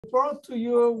Report to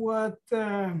you what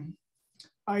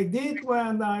I did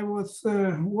when I was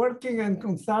working and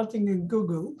consulting in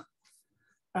Google.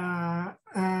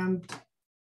 And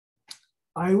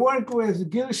I work with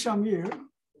Gil Shamir,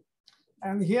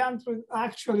 and he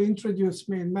actually introduced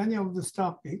me in many of these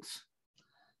topics.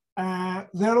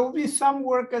 There will be some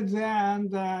work at the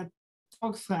end that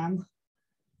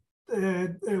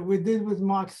we did with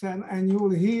Moxen, and you will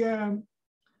hear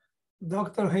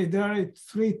Dr. Haidari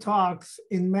 3 talks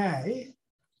in May,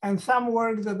 and some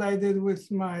work that I did with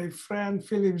my friend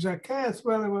Philip Jacquet, as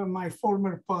well as my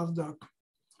former postdoc,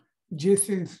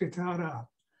 Jisin Sritara.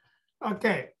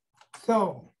 Okay,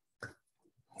 so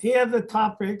here the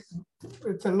topic.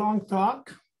 It's a long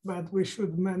talk, but we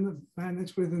should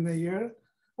manage within a year,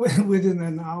 within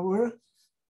an hour.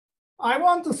 I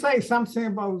want to say something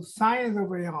about science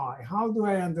of AI. How do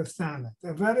I understand it?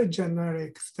 A very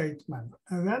generic statement.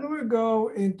 And then we go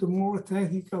into more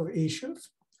technical issues.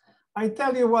 I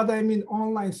tell you what I mean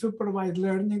online supervised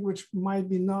learning, which might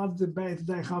be not the best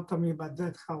dichotomy, but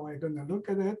that's how I'm gonna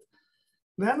look at it.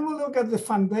 Then we'll look at the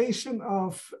foundation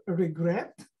of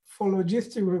regret for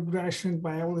logistic regression,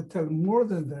 but I will tell more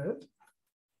than that.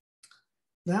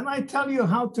 Then I tell you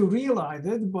how to realize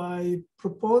it by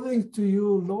proposing to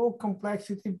you low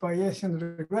complexity Bayesian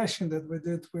regression that we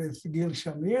did with Gil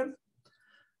Shamir.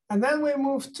 And then we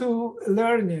move to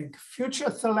learning,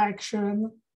 future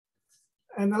selection,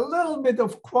 and a little bit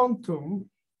of quantum.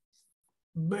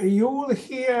 You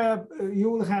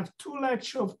will have 2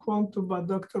 lectures of quantum by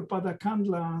Dr.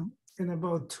 Padakandla in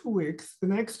about 2 weeks. The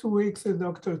next 2 weeks is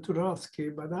Dr.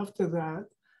 Turovsky, but after that,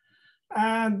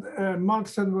 and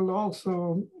Moxen will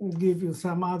also give you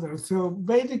some others. So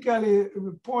basically,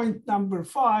 point number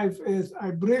 5 is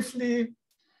I briefly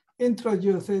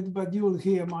introduce it, but you will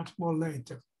hear much more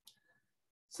later.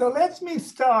 So let me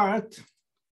start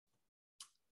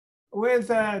with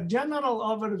a general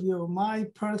overview, my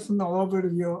personal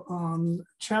overview on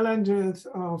challenges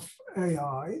of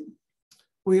AI.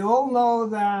 We all know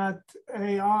that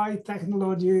AI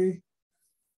technology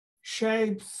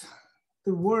shapes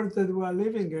the world that we are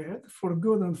living in, for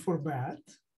good and for bad.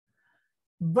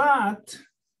 But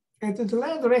it is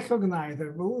less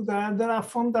recognizable that there are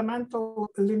fundamental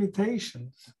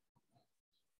limitations.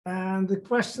 And the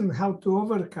question how to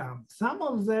overcome. Some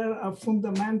of them are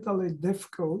fundamentally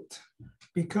difficult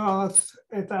because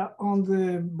it are on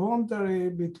the boundary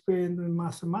between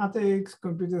mathematics,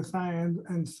 computer science,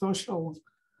 and social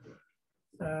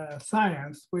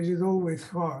science, which is always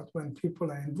hard when people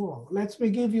are involved. Let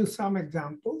me give you some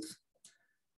examples.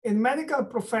 In medical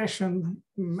profession,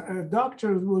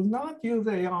 doctors will not use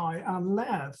AI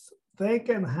unless they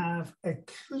can have a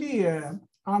clear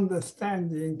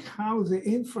understanding how the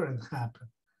inference happens.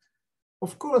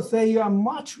 Of course, they are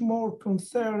much more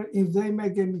concerned if they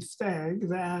make a mistake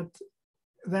that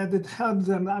it helps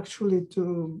them actually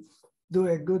to do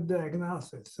a good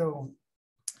diagnosis. So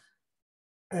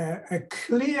a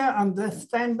clear,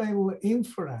 understandable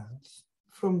inference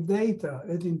from data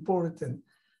is important.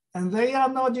 And they are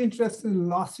not interested in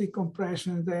lossy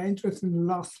compression, they're interested in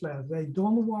lossless. They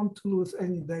don't want to lose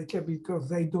any data because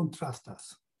they don't trust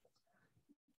us.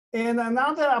 And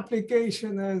another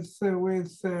application is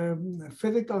with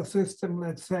physical system,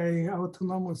 let's say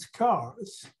autonomous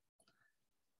cars.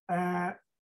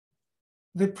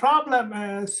 The problem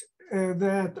is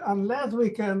that unless we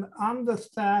can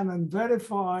understand and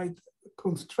verify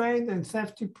constraint and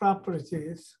safety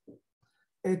properties,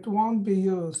 it won't be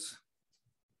used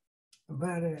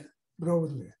very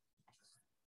broadly.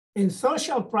 In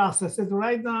social processes,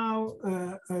 right now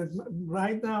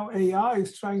AI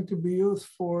is trying to be used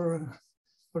for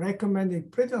recommending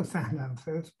prison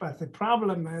sentences, but the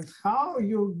problem is how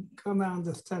you gonna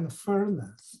understand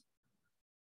fairness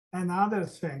and other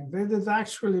things. This is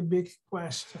actually a big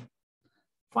question.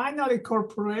 Finally,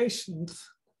 corporations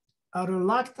are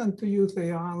reluctant to use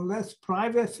AI unless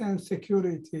privacy and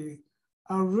security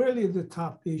are really the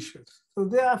top issues. So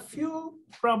there are a few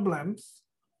problems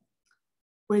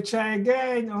which are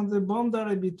again on the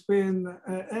boundary between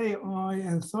AI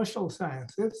and social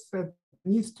sciences that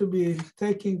needs to be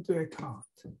taken into account.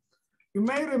 You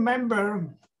may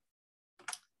remember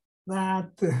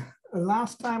that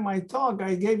last time I talked,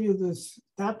 I gave you this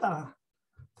data,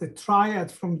 the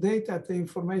triad from data to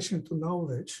information to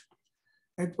knowledge.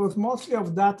 It was mostly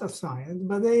of data science,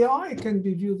 but AI can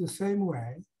be viewed the same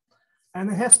way. And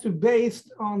it has to be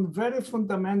based on very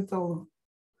fundamental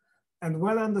and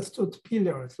well understood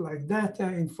pillars like data,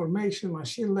 information,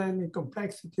 machine learning,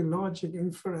 complexity, logic,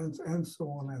 inference, and so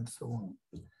on and so on.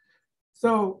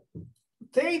 So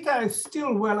data is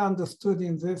still well understood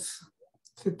in this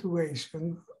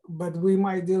situation. but we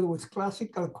might deal with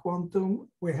classical quantum.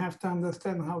 We have to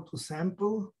understand how to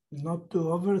sample, not to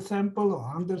oversample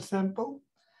or undersample.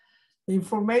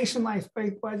 Information, I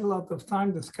spent quite a lot of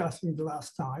time discussing the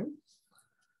last time.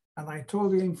 And I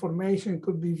told you information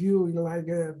could be viewed like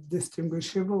a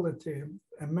distinguishability,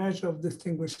 a measure of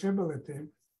distinguishability.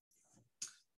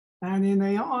 And in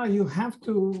AI, you have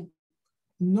to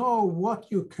know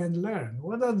what you can learn.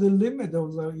 What are the limits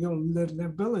of your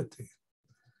learnability?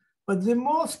 But the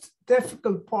most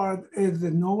difficult part is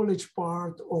the knowledge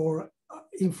part or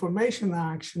information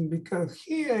action, because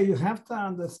here you have to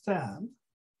understand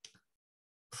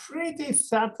pretty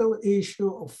subtle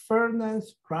issue of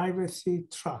fairness, privacy,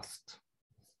 trust.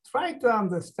 Try to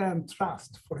understand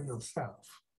trust for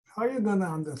yourself. How are you going to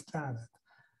understand it?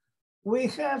 We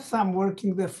have some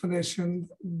working definition,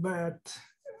 but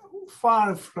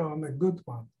far from a good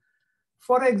one.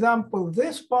 For example,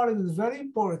 this part is very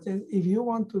important if you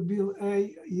want to build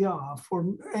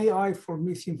AI for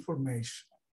misinformation.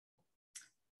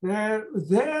 There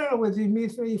with the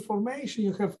misinformation,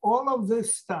 you have all of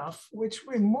this stuff, which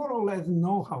we more or less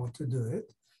know how to do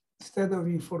it. Instead of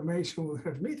information, we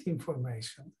have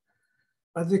misinformation.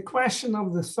 But the question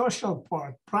of the social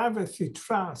part, privacy,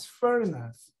 trust,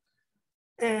 fairness,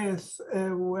 is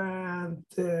when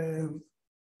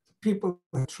people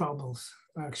have troubles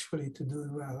actually to do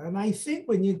it well. And I think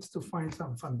we need to find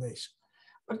some foundation.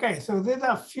 Okay, so there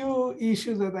are a few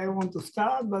issues that I want to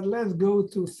start, but let's go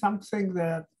to something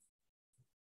that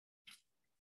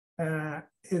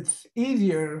it's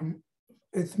easier,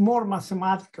 it's more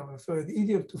mathematical, so it's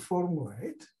easier to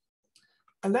formulate.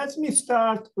 And let me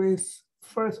start with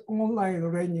first online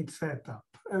learning setup,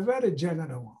 a very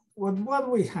general one. What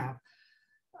we have.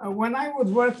 When I was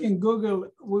working in Google,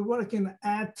 we work in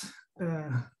ad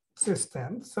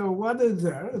system. So what is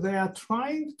there? They are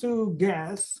trying to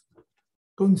guess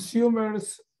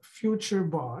consumers' future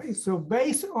buy. So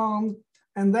based on,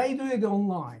 and they do it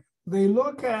online. They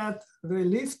look at the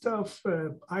list of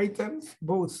items,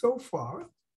 both so far,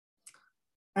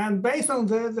 and based on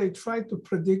that, they try to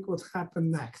predict what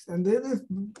happened next. And this is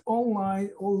online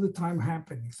all the time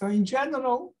happening. So in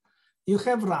general, you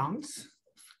have rounds,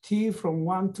 T from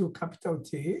 1 to capital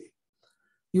T.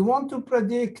 You want to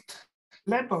predict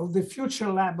level, the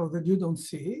future level that you don't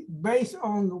see, based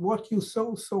on what you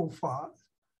saw so far,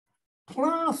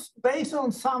 plus based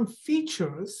on some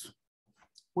features,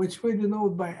 which we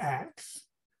denote by X,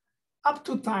 up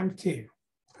to time T.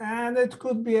 And it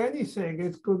could be anything.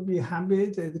 It could be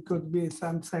habit. It could be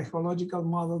some psychological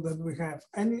model that we have,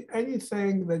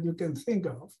 anything that you can think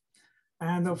of.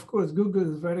 And of course,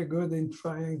 Google is very good in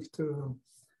trying to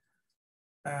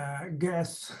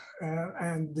guess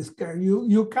and discuss.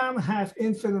 You can have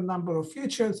infinite number of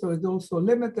features, so it's also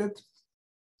limited,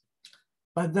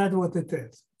 but that's what it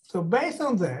is. So based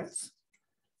on this,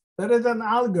 there is an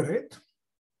algorithm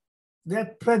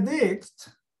that predicts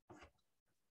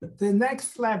the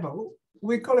next level.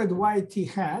 We call it YT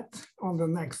hat on the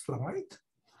next slide.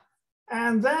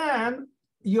 And then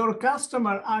your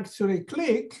customer actually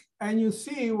click and you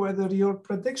see whether your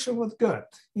prediction was good.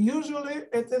 Usually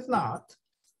it is not.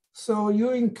 So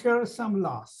you incur some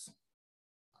loss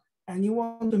and you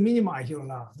want to minimize your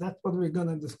loss. That's what we're going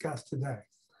to discuss today.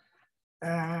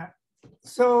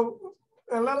 So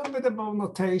a little bit about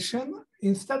notation.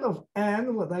 Instead of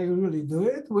N, what I usually do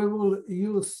it, we will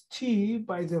use T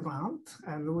by the round,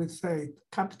 and we say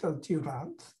capital T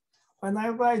round. When I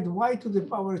write y to the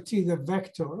power T, the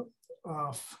vector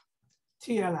of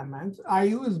T elements, I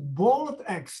use bold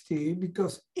xt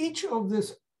because each of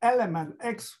this element,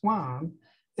 x1,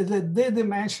 is a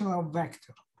d-dimensional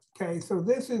vector. Okay, so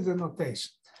this is the notation.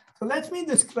 So let me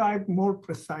describe more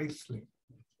precisely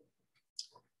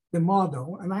the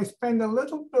model. And I spend a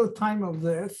little bit of time on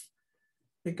this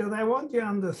because I want you to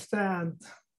understand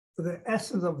the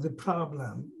essence of the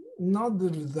problem, not the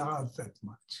results that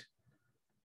much.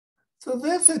 So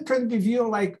this can be viewed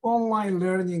like online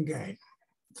learning game.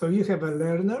 So you have a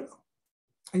learner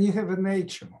and you have a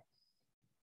nature.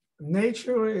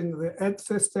 Nature in the ed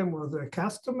system was a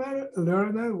customer,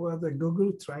 learner was a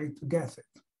Google trying to guess it.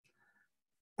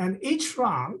 And each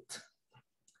round,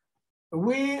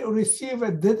 we receive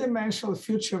a d-dimensional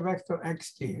future vector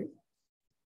xt,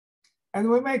 and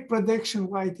we make prediction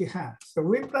YT hat. So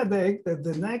we predict that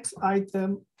the next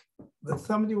item that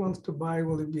somebody wants to buy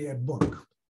will be a book.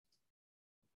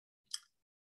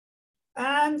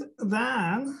 And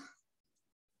then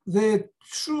the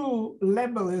true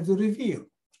label is revealed.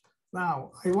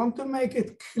 Now, I want to make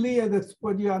it clear that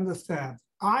what you understand.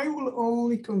 I will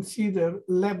only consider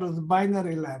labels,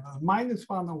 binary level,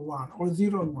 -1 or 1, or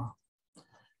 0 and 1.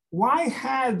 Why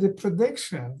had the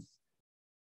prediction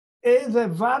is a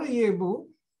variable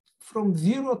from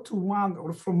 0 to 1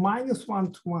 or from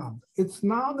 -1 to 1. It's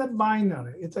not a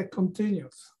binary, it's a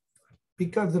continuous,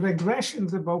 because regression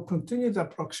is about continuous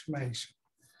approximation,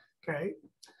 okay?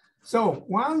 So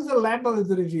once the label is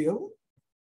revealed,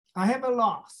 I have a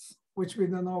loss, which we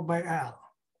don't know by L.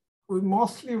 We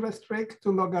mostly restrict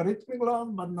to logarithmic loss,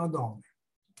 but not only.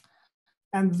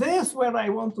 And this is where I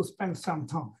want to spend some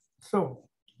time. So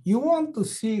you want to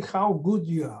see how good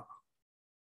you are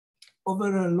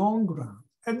over a long run.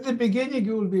 At the beginning,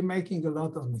 you will be making a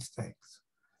lot of mistakes.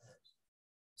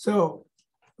 So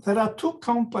there are two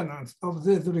components of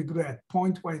this regret,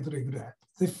 pointwise regret.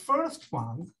 The first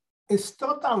one is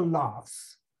total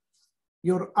loss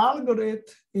your algorithm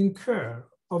incur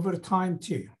over time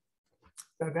t.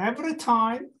 That every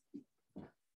time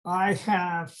I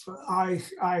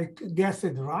guess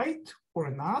it right or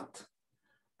not,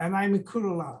 and I'm incur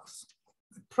a loss.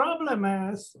 The problem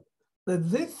is that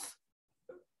this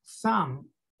sum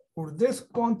or this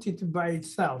quantity by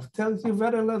itself tells you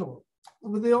very little.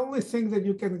 The only thing that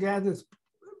you can get is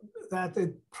that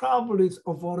it probably is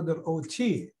of order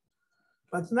OT,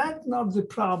 but that's not the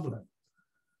problem.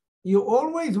 You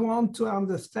always want to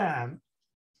understand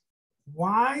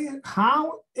why,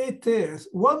 how it is,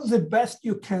 what's the best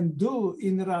you can do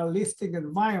in a realistic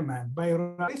environment. By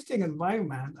realistic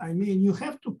environment, I mean you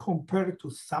have to compare to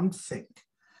something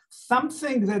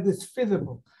that is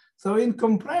feasible. So in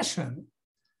compression,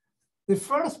 the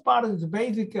first part is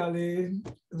basically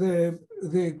the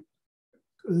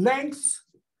length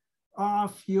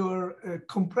of your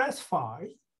compressed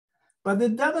file, but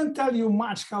it doesn't tell you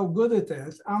much how good it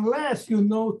is unless you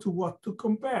know to what to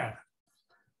compare.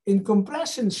 In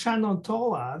compression, Shannon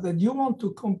told us that you want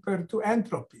to compare to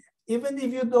entropy. Even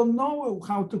if you don't know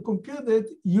how to compute it,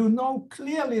 you know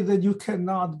clearly that you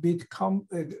cannot beat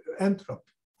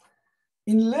entropy.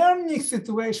 In learning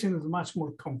situation, it's much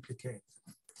more complicated.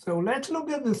 So let's look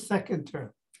at the second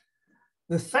term.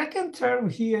 The second term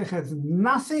here has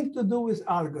nothing to do with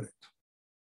algorithm.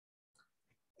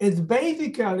 It's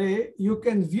basically, you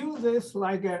can view this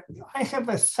like I have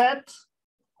a set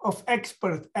of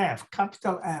expert F,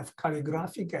 capital F,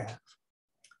 calligraphic F,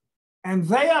 and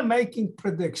they are making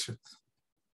predictions.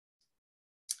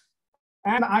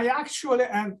 And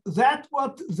and that's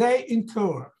what they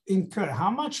incur,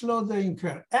 how much load they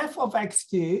incur. F of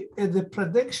xt is the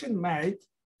prediction made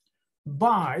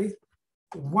by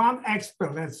one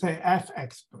expert, let's say F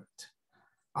expert.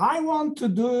 I want to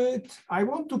do it, I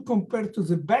want to compare to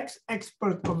the best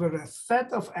expert over a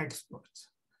set of experts.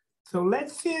 So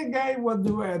let's see again what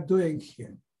we are doing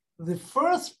here. The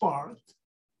first part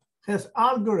has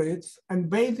algorithms and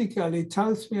basically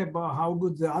tells me about how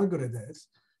good the algorithm is.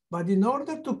 But in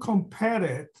order to compare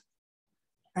it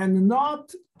and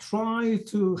not try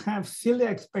to have silly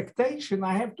expectation,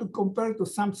 I have to compare to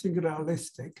something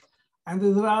realistic. And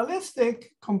the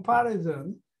realistic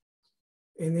comparison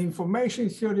in information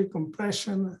theory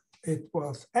compression, it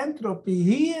was entropy.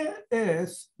 Here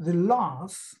is the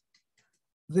loss,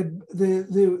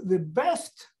 the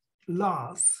best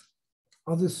loss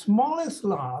or the smallest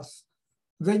loss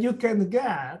that you can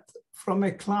get from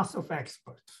a class of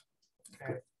experts.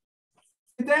 Okay.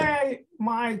 Today,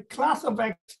 my class of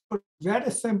experts is very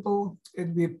simple.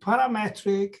 It'd be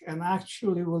parametric and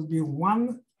actually will be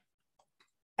one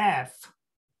F,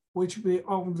 which will be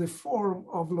on the form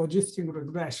of logistic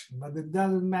regression, but it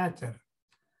doesn't matter.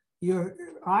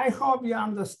 I hope you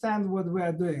understand what we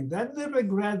are doing. That's the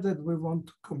regret that we want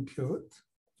to compute.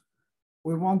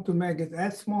 We want to make it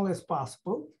as small as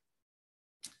possible.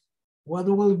 What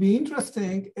will be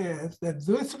interesting is that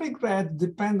this regret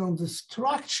depends on the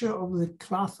structure of the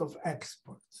class of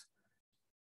experts.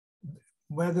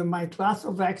 Whether my class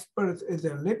of experts is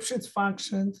a Lipschitz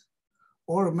function,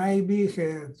 or maybe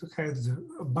has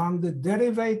bounded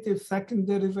derivatives, second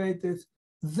derivatives.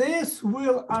 This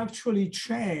will actually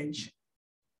change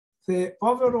the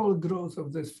overall growth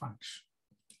of this function.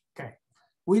 Okay,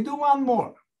 we do one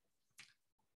more.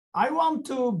 I want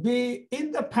to be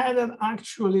independent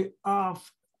actually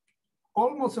of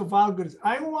almost of algorithms.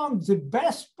 I want the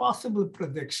best possible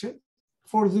prediction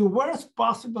for the worst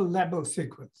possible label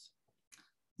sequence.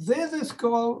 This is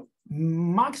called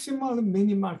maximal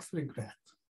minimax regret.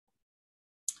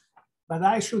 But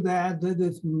I should add that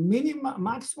it's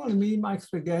maximal minimax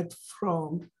regret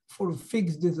for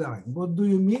fixed design. What do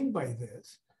you mean by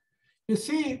this? You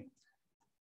see,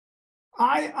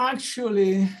 I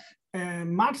actually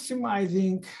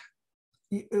maximizing,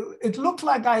 it looks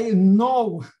like I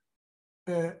know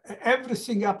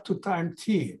everything up to time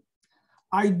t.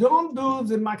 I don't do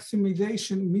the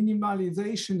maximization,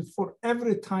 minimalization for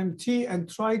every time t and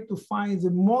try to find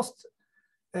the most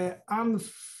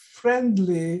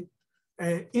unfriendly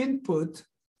input.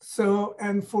 So,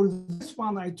 and for this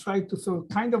one, I try to so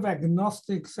kind of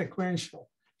agnostic sequential.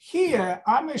 Here,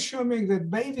 I'm assuming that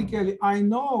basically I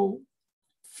know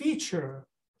feature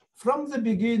from the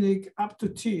beginning up to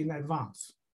T in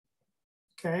advance,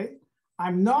 okay?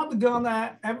 I'm not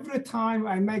gonna, every time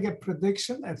I make a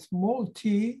prediction at small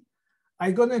t,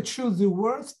 I'm gonna choose the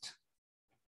worst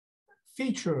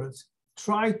features,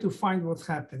 try to find what's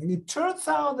happening. It turns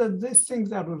out that these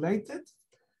things are related,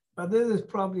 but this is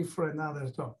probably for another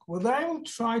talk. What I will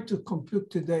try to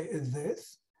compute today is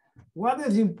this. What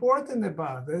is important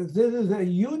about this is a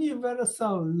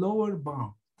universal lower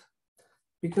bound,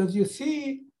 because you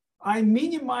see, I'm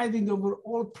minimizing over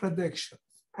all predictions.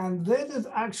 And this is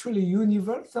actually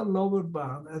universal lower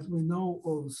bound, as we know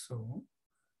also,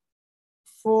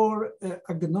 for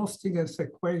agnostic and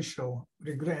sequential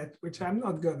regret, which I'm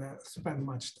not gonna spend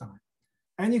much time.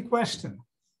 Any question?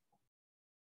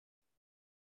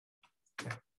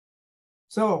 Okay.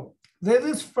 So this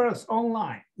is first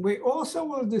online. We also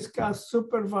will discuss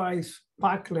supervised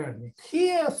PAC learning.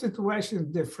 Here, situation is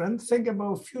different. Think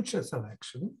about future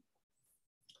selection.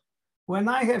 When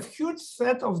I have huge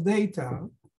set of data,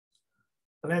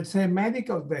 let's say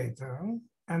medical data,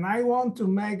 and I want to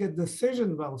make a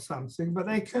decision about something, but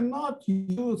I cannot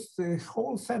use the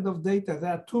whole set of data.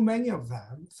 There are too many of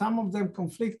them, some of them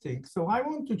conflicting. So I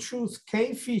want to choose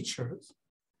K features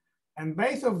and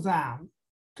based on them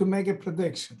to make a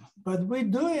prediction. But we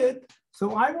do it,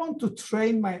 so I want to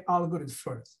train my algorithm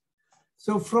first.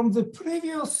 So from the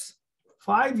previous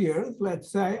 5 years,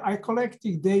 let's say, I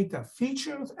collected data,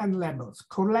 features and labels,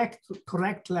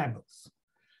 correct labels.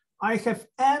 I have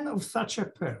n of such a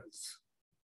pairs.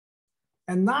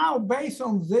 And now based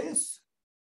on this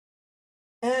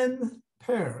n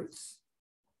pairs,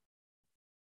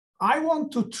 I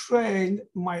want to train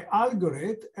my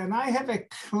algorithm and I have a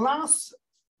class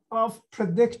of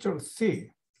predictor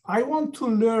C. I want to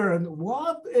learn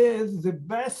what is the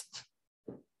best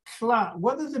class,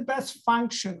 what is the best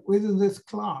function within this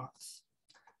class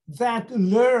that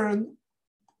learn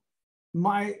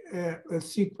my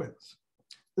sequence.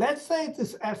 Let's say it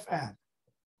is Fn.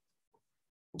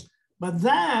 But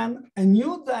then a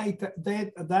new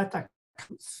data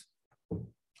comes.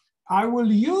 I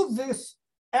will use this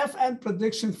Fn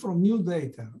prediction from new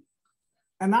data.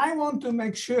 And I want to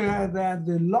make sure that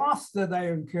the loss that I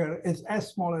incur is as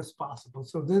small as possible.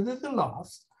 So this is the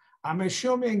loss. I'm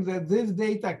assuming that this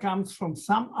data comes from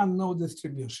some unknown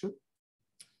distribution.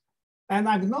 And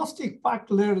agnostic PAC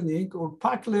learning, or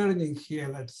PAC learning here,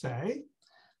 let's say,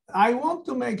 I want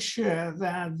to make sure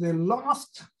that the loss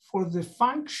for the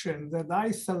function that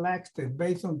I selected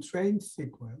based on trained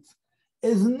sequence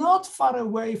is not far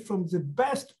away from the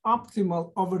best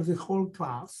optimal over the whole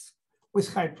class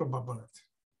with high probability,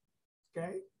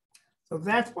 okay? So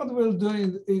that's what we'll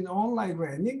do in online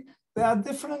learning. There are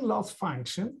different loss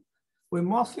functions. We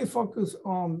mostly focus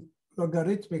on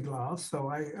logarithmic loss, so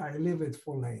I leave it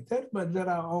for later, but there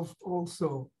are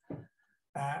also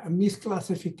a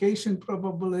misclassification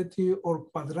probability or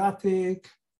quadratic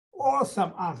or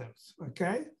some others,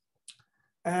 okay?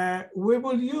 We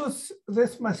will use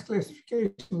this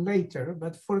misclassification later,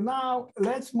 but for now,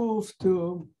 let's move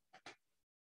to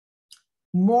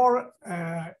more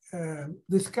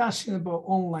discussion about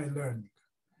online learning.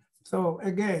 So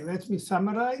again, let me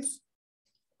summarize.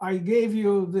 I gave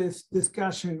you this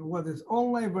discussion, what is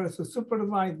online versus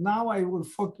supervised. Now I will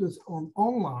focus on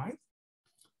online.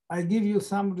 I give you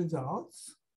some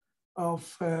results of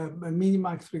a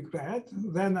minimax regret,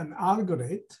 then an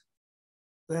algorithm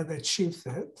that achieves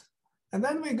it. And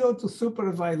then we go to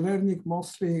supervised learning,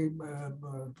 mostly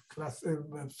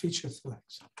feature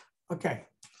selection. Okay.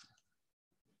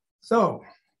 So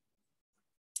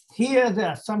here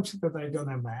the assumption that I'm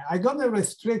gonna make. I'm gonna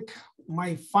restrict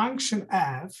my function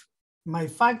F, my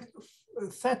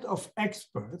set of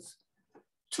experts,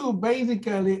 to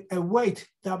basically a weight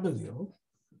W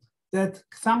that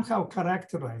somehow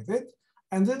characterize it.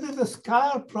 And this is a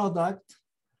scalar product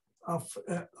of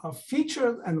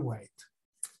features and weight.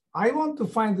 I want to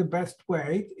find the best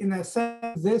weight. In a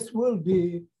sense, this will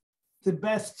be the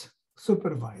best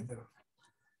supervisor.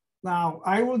 Now,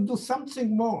 I will do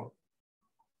something more.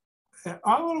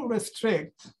 I will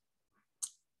restrict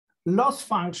loss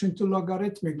function to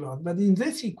logarithmic loss, but in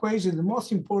this equation, the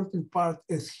most important part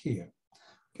is here.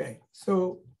 Okay,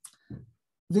 so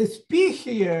this P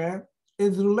here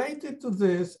is related to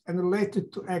this and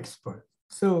related to expert.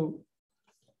 So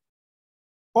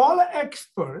all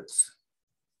experts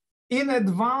in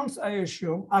advance, I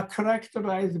assume, are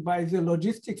characterized by the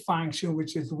logistic function,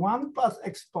 which is 1 plus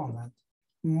exponent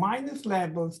minus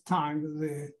labels times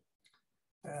the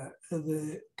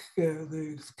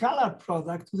scalar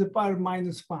product to the power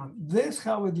 -1. This is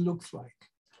how it looks like.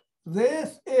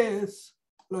 This is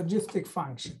logistic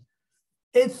function.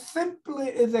 It simply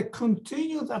is a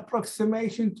continuous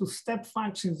approximation to step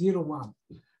function 0, 1.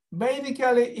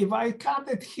 Basically, if I cut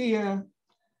it here,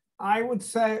 I would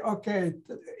say, okay,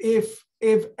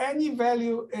 if any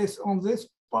value is on this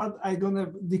part, I'm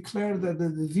gonna declare that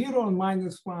the 0 and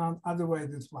 -1, otherwise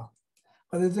it's 1.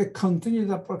 But it's a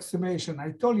continuous approximation.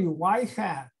 I told you y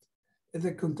hat is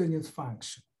a continuous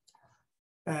function.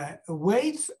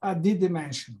 Weights are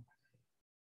d-dimensional.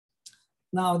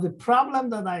 Now, the problem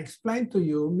that I explained to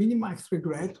you, minimax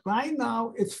regret, right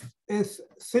now it's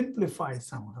simplified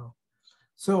somehow.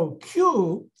 So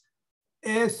Q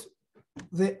is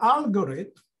the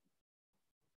algorithm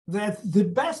that the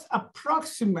best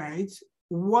approximates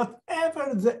whatever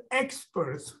the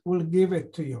experts will give it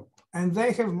to you. And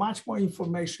they have much more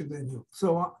information than you.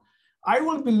 So I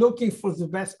will be looking for the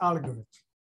best algorithm.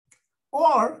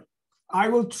 Or I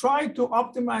will try to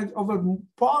optimize over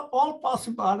all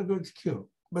possible algorithms Q.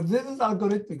 But this is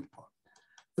algorithmic part.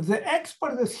 The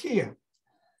expert is here.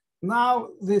 Now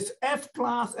this F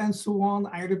class and so on,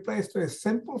 I replaced with a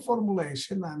simple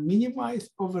formulation, I minimize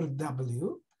over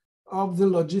W of the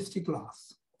logistic loss.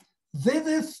 This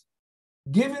is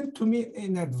given to me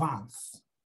in advance.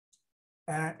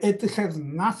 It has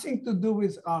nothing to do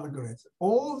with algorithms.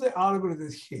 All the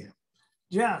algorithms here.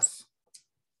 Just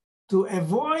to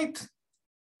avoid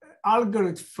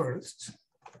algorithm first,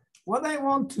 what I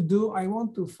want to do, I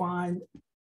want to find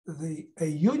a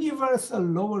universal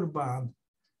lower bound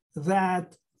that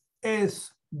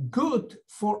is good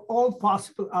for all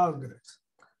possible algorithms.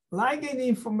 Like in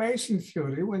information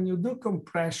theory, when you do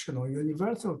compression or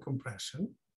universal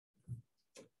compression,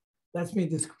 let me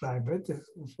describe it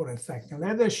for a second.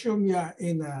 Let's assume you're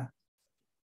in a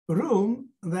room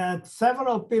that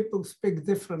several people speak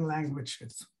different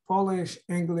languages, Polish,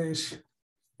 English,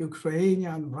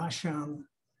 Ukrainian, Russian,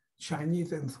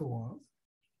 Chinese, and so on.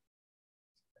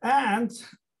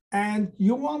 And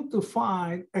you want to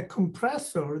find a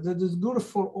compressor that is good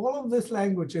for all of these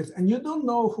languages, and you don't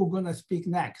know who's gonna speak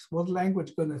next, what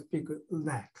language gonna speak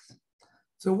next.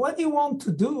 So what you want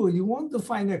to do, you want to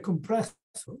find a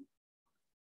compressor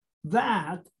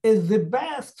that is the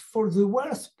best for the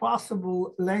worst possible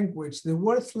language. The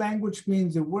worst language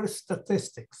means the worst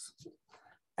statistics.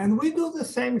 And we do the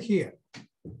same here.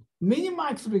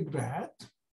 Minimax regret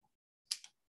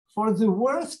for the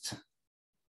worst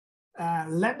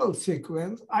level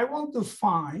sequence, I want to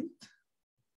find,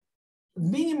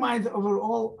 minimize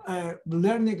overall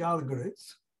learning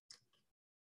algorithms.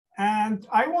 And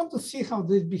I want to see how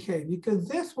this behaves, because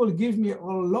this will give me a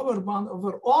lower bound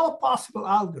over all possible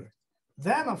algorithms.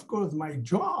 Then, of course, my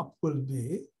job will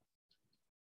be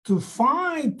to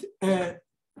find a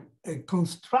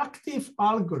constructive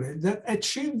algorithm that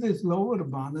achieves this lower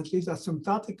bound, at least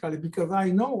asymptotically, because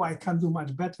I know I can do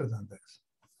much better than this.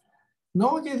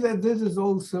 Notice that this is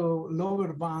also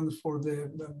lower bound for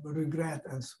the regret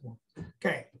and so on.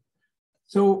 Okay,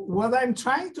 so what I'm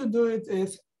trying to do it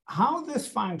is how this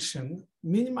function,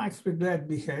 minimax regret,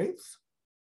 behaves.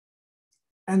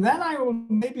 And then I will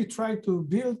maybe try to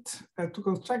build, to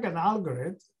construct an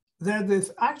algorithm that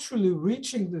is actually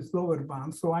reaching this lower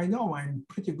bound, so I know I'm in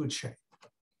pretty good shape.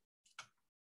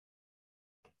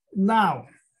 Now,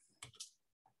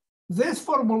 this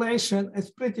formulation is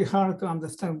pretty hard to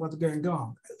understand what's going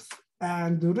on.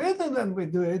 And the reason that we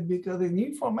do it, because in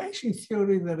information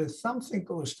theory, there is something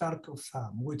called Szpankowski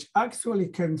sum, which actually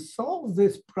can solve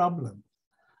this problem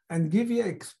and give you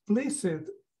explicit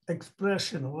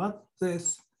expression of what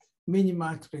this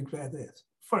minimax regret is.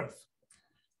 First,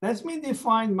 let me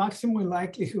define maximum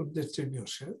likelihood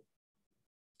distribution,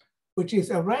 which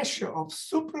is a ratio of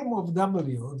supreme of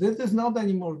W. This is not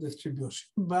anymore distribution,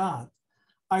 but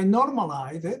I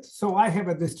normalize it, so I have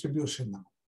a distribution now.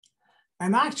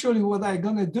 And actually what I'm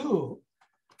gonna do,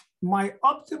 my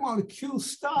optimal Q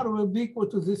star will be equal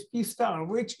to this P star,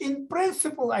 which in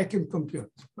principle I can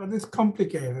compute, but it's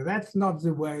complicated. That's not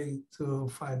the way to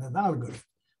find an algorithm.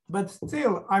 But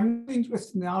still, I'm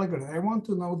interested in the algorithm. I want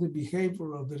to know the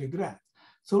behavior of the regret.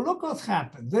 So look what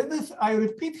happened. Then I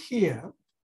repeat here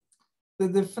the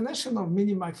definition of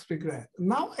minimax regret.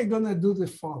 Now I'm gonna do the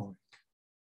following.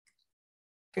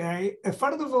 Okay,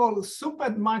 first of all, sup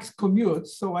at max commutes,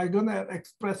 so I'm gonna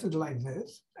express it like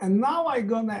this. And now I'm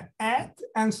gonna add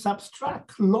and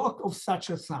subtract log of such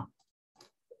a sum,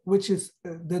 which is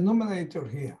the denominator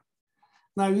here.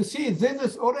 Now you see, this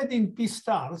is already in P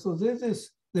star, so this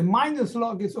is, the minus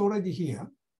log is already here.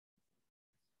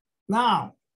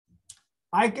 Now,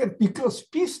 I can, because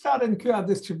P star and Q are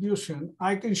distribution,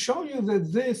 I can show you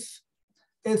that this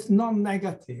is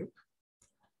non-negative.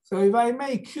 So if I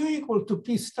make Q equal to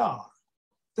P star,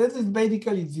 this is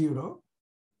basically 0.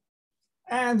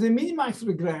 And the minimax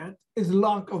regret is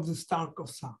log of the Szpankowski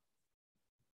sum,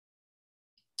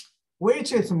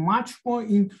 which is much more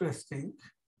interesting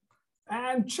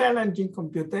and challenging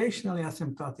computationally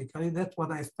asymptotically. That's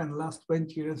what I spent the last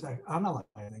 20 years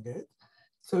analyzing it.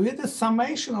 So it is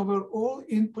summation over all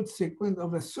input sequence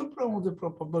of a supramodel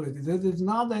probability. This is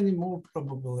not any more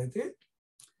probability.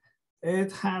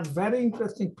 It has very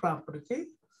interesting property,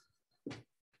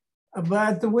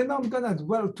 but we're not gonna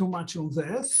dwell too much on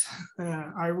this.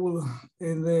 I will,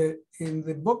 in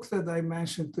the book that I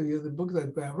mentioned to you, the book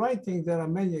that we're writing, there are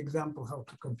many examples how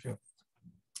to compute.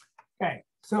 Okay,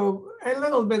 so a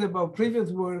little bit about previous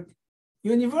work.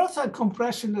 Universal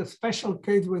compression is a special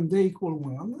case when they equal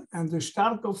 1, and the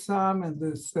Szpankowski sum and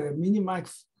this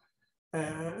minimax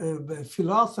the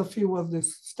philosophy was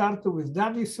this started with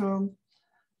Davison,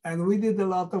 and we did a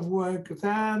lot of work.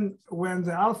 Then when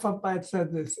the alpha byte set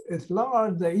is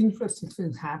lower, the interesting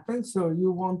things happen. So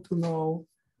you want to know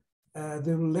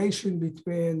the relation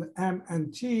between M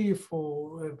and T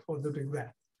for the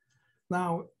regret.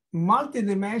 Now,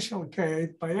 multi-dimensional case,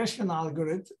 Bayesian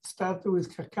algorithm started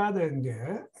with Kakada and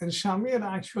Gere, and Shamir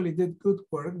actually did good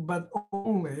work, but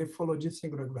only for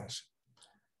logistic regression.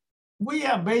 We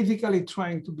are basically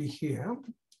trying to be here,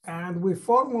 and we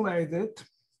formulated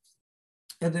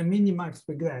at the minimax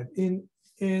regret.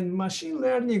 In machine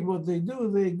learning, what they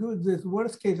do this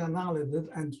worst case analysis,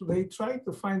 and they try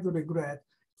to find the regret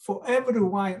for every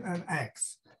y and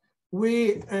x.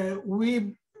 We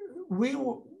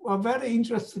are very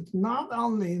interested not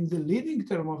only in the leading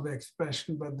term of the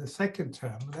expression, but the second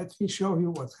term. Let me show you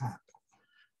what's happened.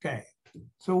 Okay,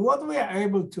 so what we are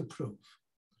able to prove.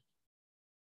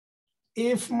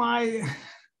 If my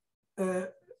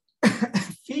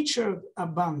feature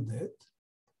abounded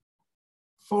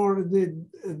for the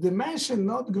dimension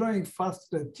not growing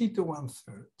faster than t to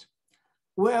 1/3,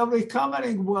 we are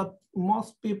recovering what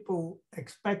most people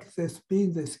expect this be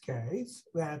in this case,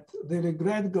 that the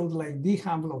regret goes like d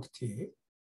ham log t.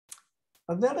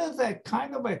 But there is a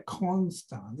kind of a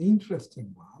constant,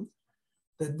 interesting one,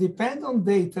 that depends on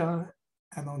data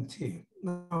and on t.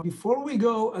 Now, before we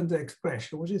go on the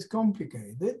expression, which is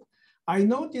complicated, I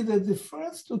noted that the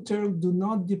first two terms do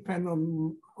not depend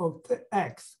on the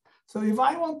x. So if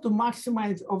I want to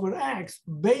maximize over x,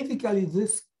 basically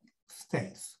this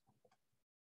stays.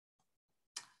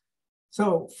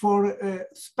 So for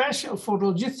for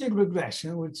logistic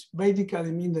regression, which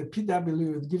basically means that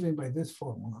PW is given by this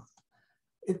formula,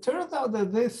 it turns out that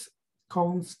this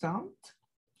constant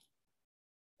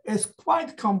is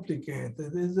quite complicated.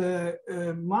 It's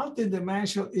a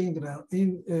multi-dimensional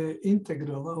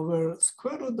integral over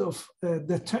square root of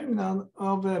determinant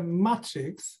of a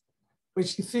matrix,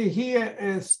 which you see here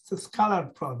is the scalar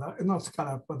product, not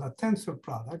scalar product, tensor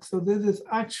product. So this is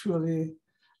actually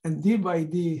a D by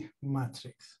D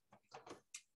matrix.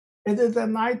 It is a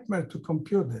nightmare to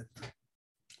compute it.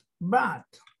 But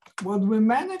what we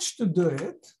managed to do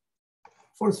it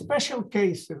for special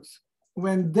cases,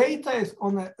 when data is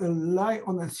on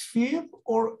a sphere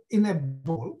or in a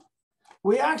ball,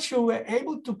 we actually were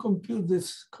able to compute this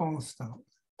constant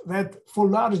that for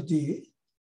large D,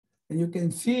 and you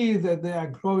can see that they are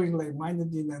growing like minor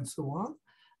D and so on.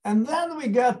 And then we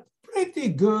got pretty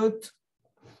good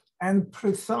and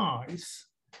precise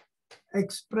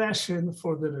expression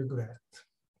for the regret.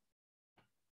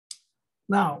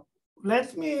 Now,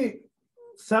 let me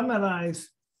summarize,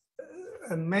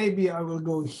 and maybe I will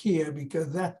go here because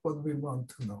that's what we want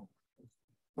to know.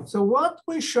 So what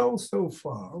we show so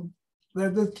far,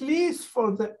 that at least for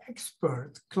the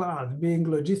expert class being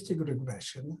logistic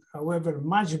regression, however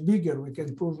much bigger, we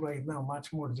can prove right now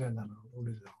much more general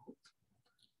result.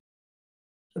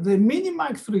 The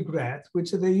minimax regret,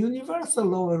 which is a universal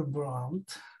lower bound,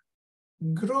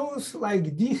 grows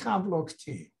like d half log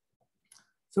t.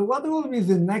 So what will be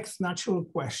the next natural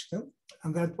question?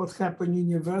 And that's what happened in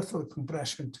universal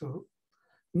compression too.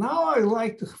 Now I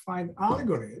like to find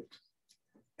algorithm,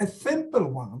 a simple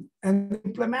one, an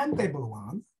implementable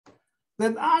one,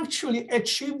 that actually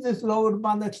achieves this lower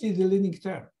bound, at least the leading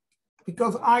term,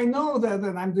 because I know that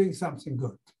I'm doing something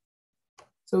good.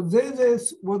 So this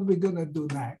is what we're gonna do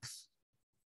next.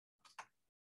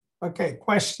 Okay,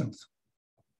 questions?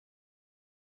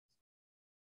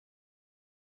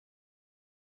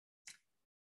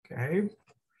 Okay.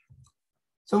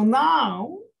 So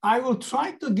now I will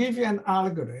try to give you an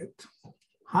algorithm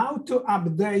how to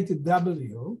update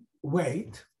W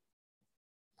weight.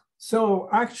 So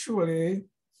actually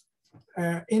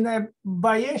in a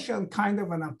Bayesian kind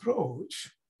of an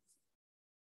approach,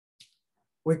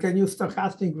 we can use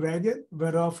stochastic gradient,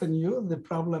 very often used. The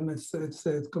problem is it's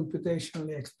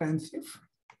computationally expensive.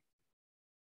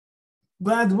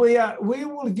 But we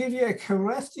will give you a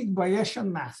heuristic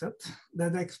Bayesian method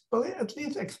that at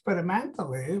least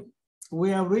experimentally,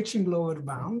 we are reaching lower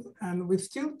bound, and we're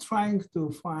still trying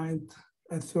to find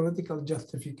a theoretical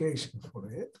justification for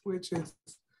it, which is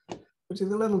a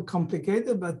little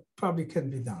complicated, but probably can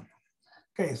be done.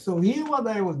 Okay, so here what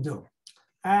I will do.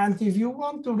 And if you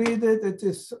want to read it, it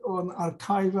is on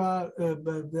Archiva,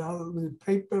 the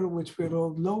paper which we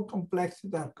wrote, Low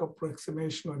Complexity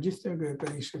Approximation or Logistic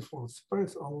Regression for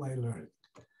Sparse Online Learning.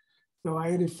 So I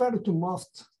refer to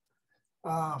most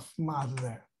of math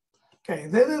there. Okay,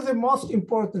 this is the most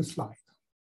important slide.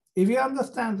 If you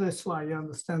understand this slide, you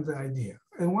understand the idea.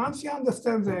 And once you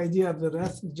understand the idea, the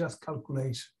rest is just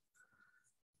calculation.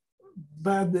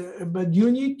 But you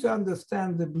need to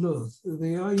understand the blues.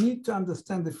 You need to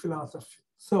understand the philosophy.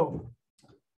 So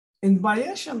in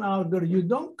Bayesian algorithm, you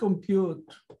don't compute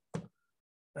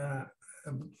a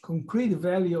concrete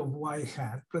value of y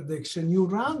hat prediction. You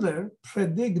rather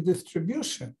predict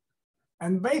distribution.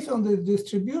 And based on the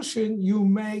distribution, you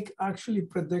make actually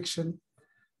prediction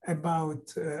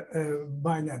about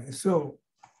binary. So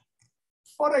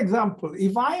for example,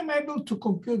 if I am able to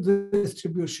compute the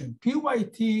distribution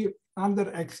pyt under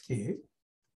xt,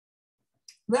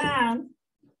 then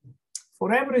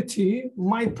for every t,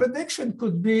 my prediction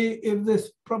could be if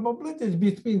this probability is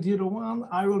between 0 and 1,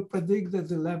 I will predict that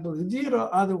the level is 0,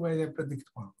 otherwise I predict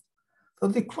 1. So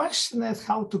the question is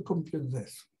how to compute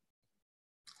this.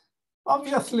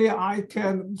 Obviously, I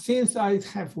can, since I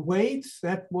have weights,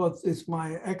 that is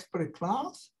my expert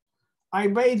class, I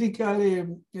basically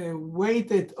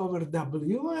weight it over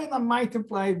W and I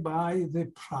multiply by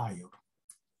the prior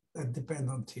that depend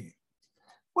on T,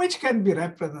 which can be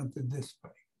represented this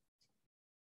way.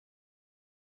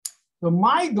 So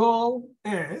my goal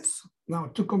is now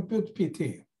to compute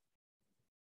PT.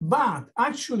 But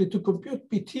actually to compute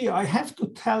PT, I have to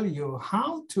tell you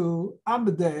how to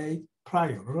update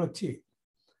prior, rho T.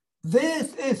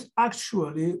 This is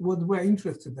actually what we're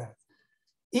interested in.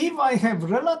 If I have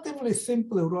relatively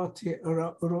simple rho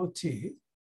T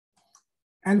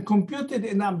and compute it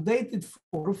in updated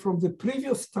form from the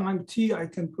previous time T, I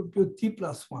can compute T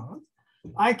plus 1.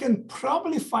 I can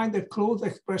probably find a closed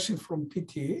expression from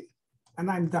PT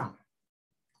and I'm done.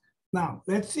 Now,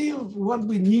 let's see what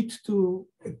we need to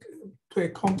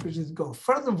accomplish this goal.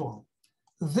 First of all,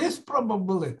 this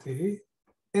probability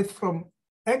is from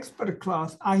expert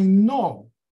class. I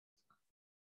know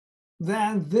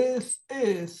then this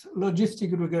is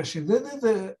logistic regression. This is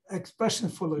the expression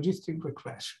for logistic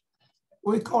regression.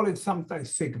 We call it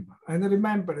sometimes sigma. And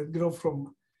remember, it goes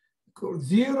from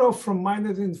 0 from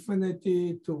minus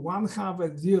infinity to 1/2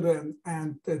 at 0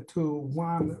 and to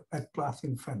 1 at plus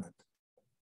infinity.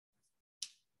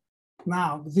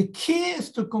 Now, the key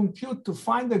is to compute to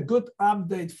find a good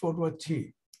update for rho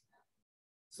T.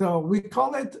 So we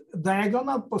call it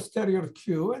diagonal posterior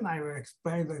Q, and I will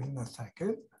explain that in a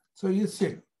second. So you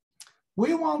see,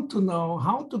 we want to know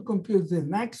how to compute the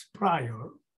next prior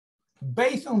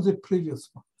based on the previous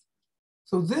one.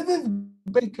 So this is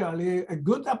basically a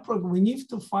good approach. We need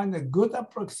to find a good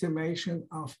approximation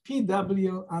of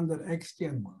PW under XT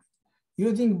and Y.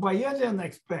 Using Bayesian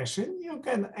expression, you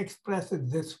can express it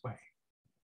this way.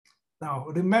 Now,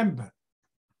 remember,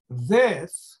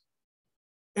 this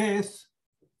is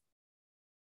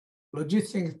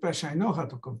logistic expression. I know how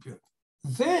to compute.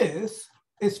 This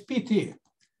is PT.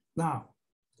 Now,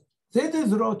 this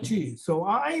is rho T. So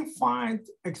I find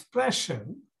expression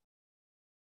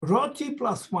rho T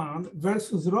plus 1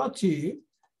 versus rho T.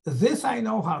 This I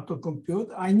know how to compute.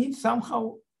 I need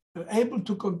somehow able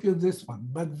to compute this one.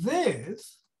 But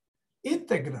this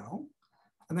integral,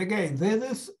 and again, this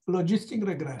is logistic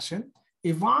regression.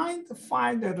 If I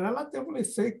find a relatively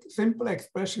simple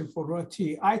expression for rho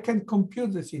T, I can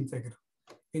compute this integral.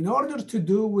 In order to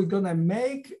do, we're gonna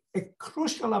make a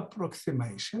crucial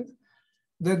approximation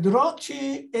that rho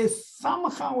T is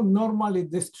somehow normally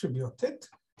distributed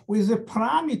with a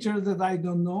parameter that I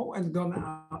don't know and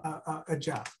gonna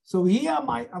adjust. So here are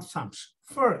my assumptions.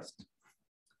 First,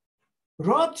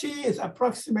 rho T is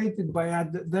approximated by a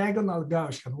diagonal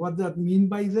Gaussian. What does that mean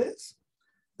by this?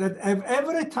 That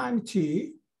every time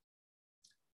T,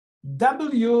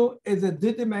 W is a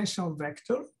d-dimensional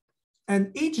vector,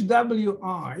 and each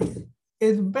Wi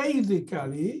is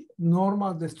basically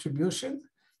normal distribution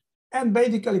and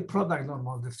basically product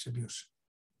normal distribution.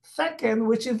 Second,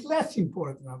 which is less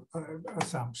important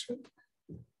assumption,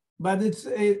 but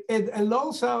it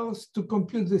allows us to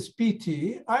compute this PT.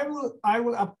 I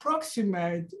will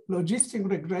approximate logistic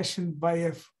regression by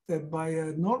a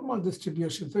normal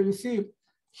distribution. So you see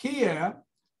here,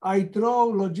 I draw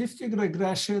logistic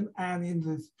regression, and in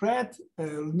the spread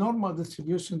normal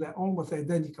distribution, they're almost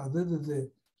identical. This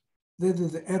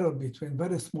is the error between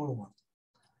very small ones.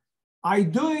 I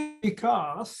do it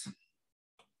because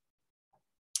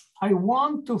I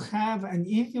want to have an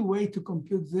easy way to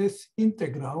compute this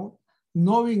integral,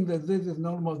 knowing that this is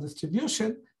normal distribution,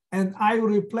 and I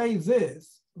replace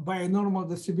this by a normal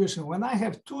distribution. When I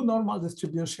have two normal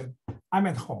distribution, I'm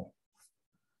at home.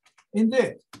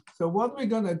 Indeed. So what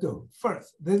we're gonna do, first,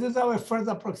 this is our first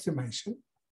approximation,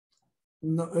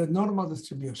 normal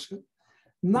distribution.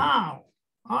 Now,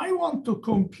 I want to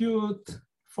compute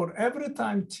for every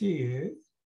time t,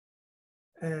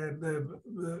 the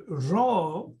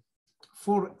rho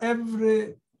for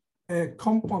every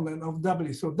component of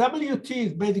W. So WT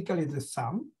is basically the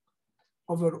sum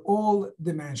over all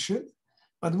dimension.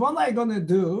 But what I'm gonna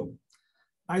do,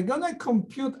 I'm gonna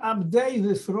update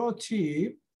this rho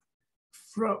t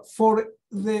for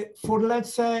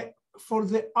let's say, for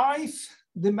the ith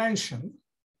dimension,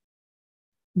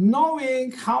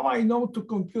 knowing how I know to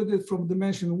compute it from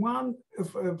dimension 1,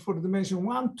 for dimension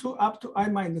 1, 2, up to I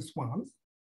minus 1,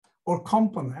 or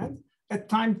component at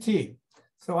time t.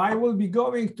 So I will be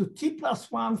going to t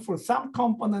plus 1 for some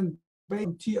component based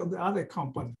on t on the other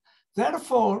component.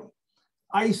 Therefore,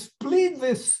 I split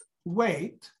this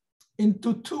weight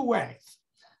into two ways,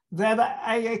 that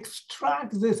I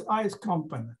extract this ith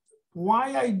component.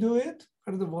 Why I do it?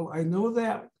 First of all, I know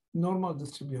the normal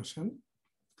distribution.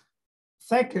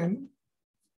 Second,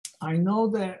 I know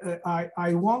that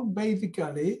I want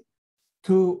basically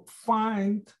to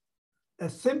find a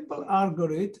simple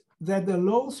algorithm that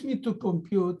allows me to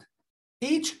compute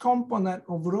each component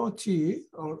of rho t,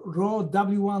 or rho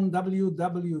W1,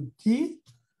 WWT,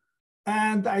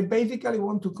 and I basically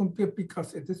want to compute,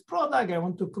 because it is product, I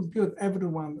want to compute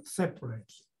everyone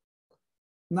separately.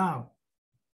 Now,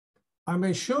 I'm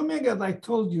assuming that I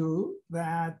told you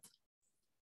that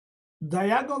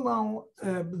diagonal,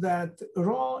 that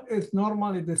rho is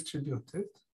normally distributed.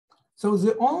 So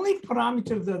the only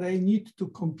parameter that I need to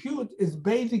compute is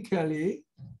basically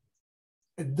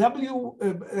a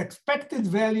expected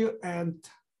value and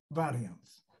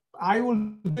variance. I will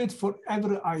do it for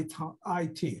every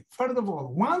IT. First of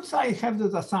all, once I have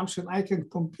this assumption, I can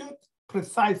compute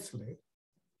precisely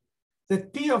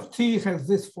that P of T has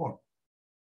this form.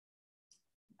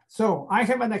 So I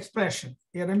have an expression.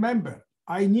 You remember,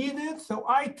 I need it, so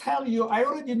I tell you, I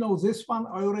already know this one,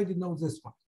 I already know this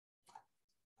one.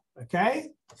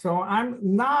 Okay, so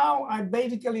I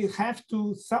basically have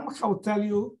to somehow tell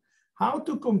you how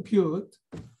to compute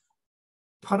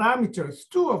parameters,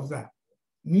 two of them,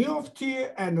 mu of t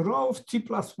and rho of t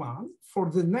plus 1 for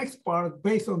the next part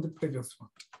based on the previous one.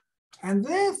 And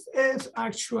this is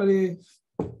actually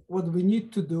what we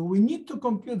need to do. We need to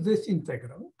compute this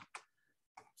integral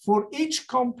for each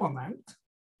component.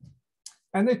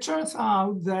 And it turns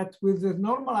out that with the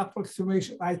normal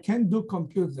approximation, I can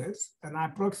compute this, and I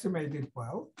approximate it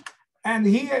well. And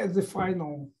here is the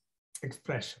final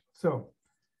expression. So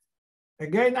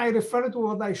again, I refer to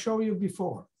what I showed you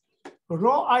before.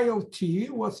 Rho I of t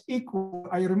was equal,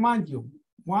 I remind you,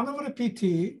 1 over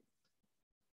pt,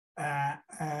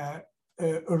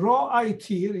 rho it,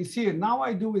 you see, now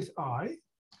I do with I,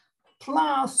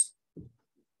 plus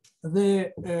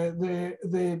the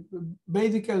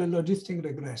basically logistic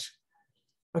regression.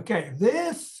 Okay,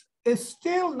 this is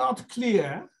still not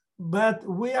clear, but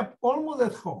we are almost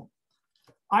at home.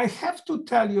 I have to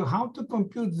tell you how to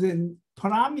compute the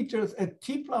parameters at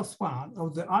t plus 1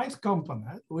 of the ith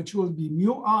component, which will be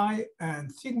mu I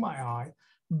and sigma I,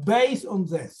 based on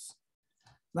this.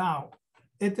 Now,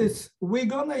 we're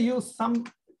gonna use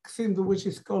something which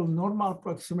is called normal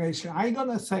approximation. I'm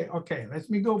gonna say, okay, let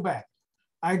me go back.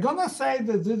 I'm gonna say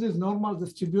that this is normal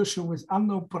distribution with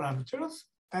unknown parameters,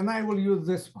 and I will use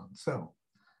this one. So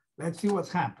let's see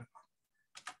what's happened.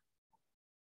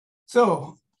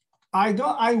 So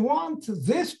I want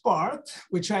this part,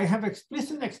 which I have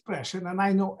explicit expression and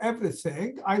I know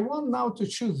everything. I want now to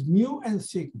choose mu and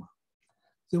sigma.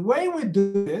 The way we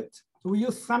do it, we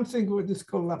use something which is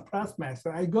called Laplace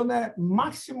method. I'm gonna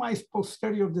maximize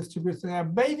posterior distribution. I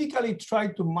basically try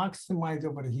to maximize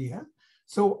over here.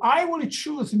 So I will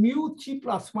choose mu t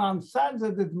plus 1 such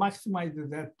that it maximizes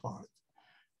that part.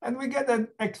 And we get an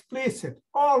explicit,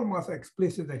 almost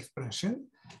explicit expression,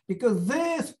 because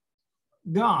this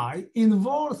guy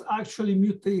involves actually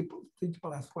mu t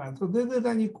plus 1. So this is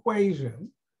an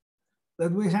equation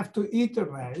that we have to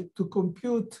iterate to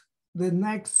compute the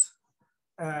next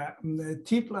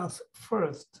t plus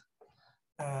first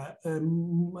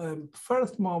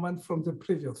first moment from the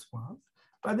previous one.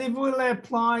 But if we'll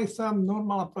apply some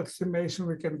normal approximation,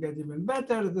 we can get even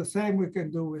better. The same we can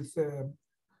do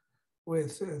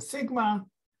with sigma.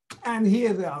 And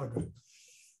here's the algorithm.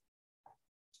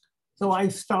 So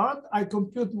I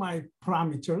compute my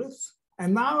parameters.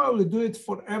 And now I will do it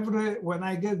for when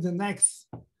I get the next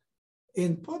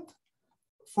input,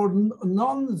 for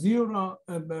non-zero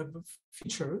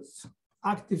features,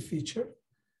 active feature,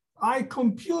 I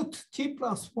compute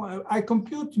t+1, I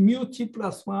compute mu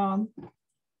t+1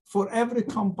 for every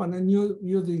component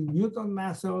using Newton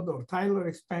method or Taylor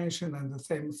expansion and the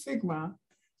same sigma.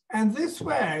 And this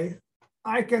way,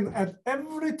 I can at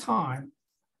every time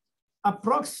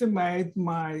approximate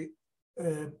my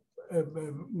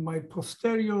my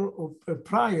posterior or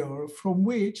prior, from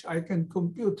which I can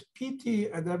compute PT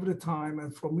at every time,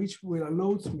 and from which will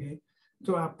allows me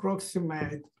to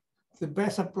approximate the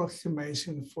best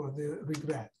approximation for the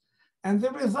regret. And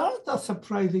the results are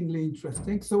surprisingly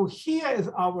interesting. So here is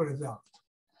our result.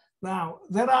 Now,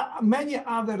 there are many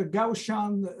other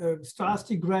Gaussian,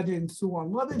 stochastic gradient, so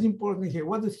on. What is important here?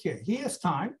 What is here? Here's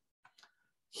time.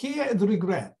 Here is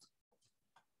regret.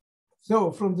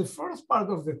 So from the first part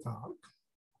of the talk,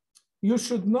 you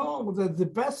should know that the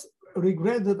best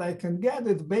regret that I can get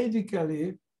is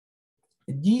basically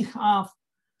d½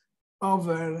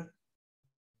 over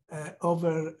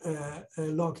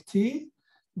log t.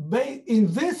 In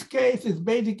this case, it's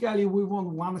basically we want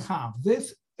 1/2.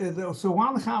 This is so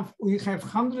 1/2. We have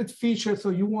 100 features, so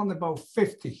you want about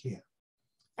 50 here.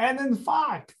 And in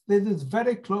fact, this is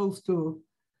very close to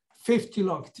 50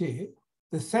 log t.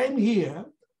 The same here.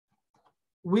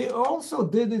 We also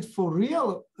did it for real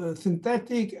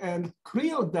synthetic and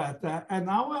real data, and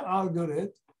our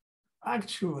algorithm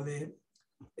actually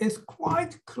is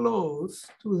quite close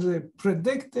to the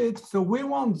predicted. So we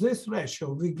want this ratio,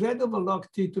 regret over log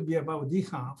t, to be about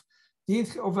d½ d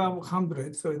over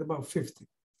 100, so it's about 50.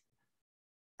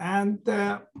 And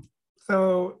so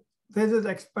this is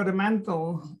experimental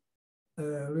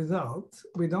result.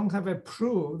 We don't have a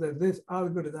proof that this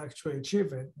algorithm actually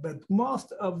achieved it, but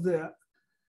most of the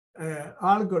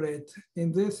algorithm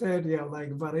in this area,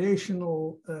 like variational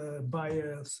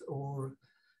bias or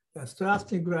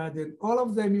stochastic gradient, all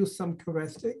of them use some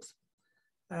heuristics.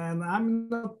 And I'm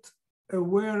not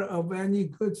aware of any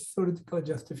good theoretical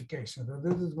justification. So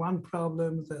this is one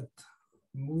problem that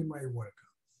we might work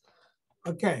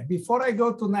on. Okay, before I go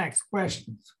to next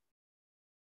questions.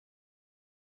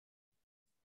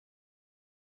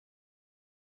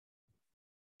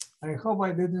 I hope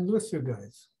I didn't lose you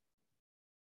guys.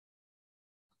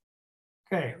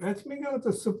 Okay, let me go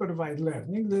to supervised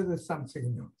learning. This is something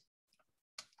new.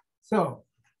 So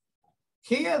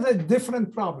here's a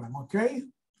different problem, okay?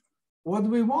 What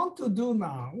we want to do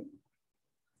now,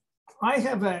 I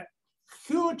have a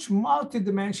huge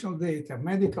multidimensional data,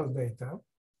 medical data,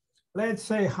 let's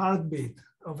say heartbeat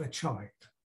of a child.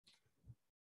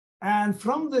 And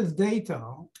from this data,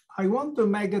 I want to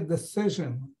make a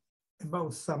decision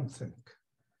about something.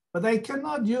 But I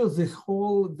cannot use the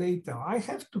whole data. I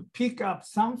have to pick up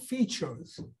some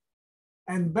features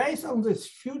and based on these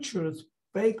features,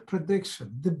 make prediction,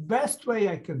 the best way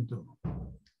I can do.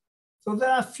 So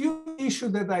there are a few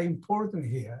issues that are important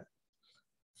here.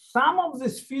 Some of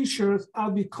these features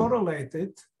will be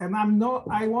correlated, and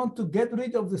I want to get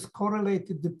rid of this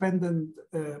correlated dependent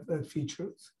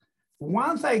features.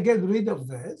 Once I get rid of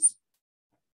this,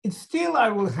 it's still I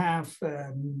will have,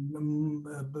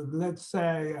 let's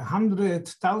say,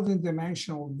 100,000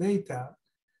 dimensional data,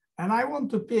 and I want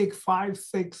to pick 5,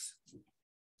 6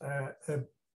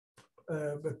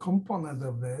 components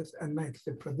of this and make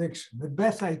the prediction the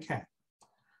best I can.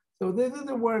 So this is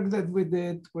the work that we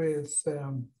did with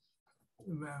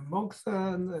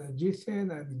Moxon, Jisin,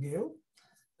 and Gil.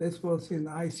 This was in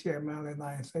ICML and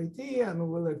ISIT, and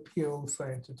will appear also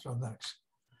into introduction.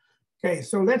 Okay,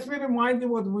 so let me remind you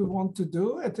what we want to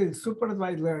do at the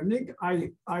supervised learning.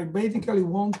 I basically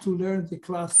want to learn the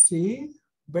class C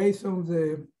based on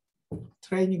the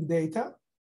training data.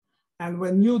 And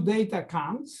when new data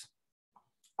comes,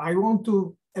 I want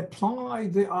to apply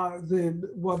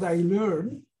what I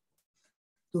learned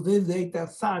to this data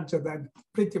such that I'm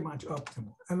pretty much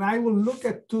optimal. And I will look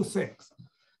at two things.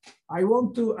 I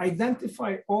want to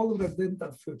identify all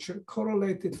redundant features,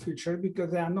 correlated features,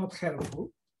 because they are not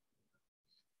helpful.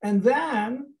 And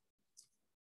then,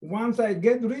 once I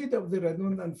get rid of the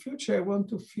redundant feature, I want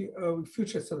to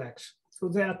feature selection. So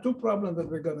there are two problems that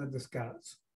we're going to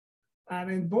discuss. And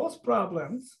in both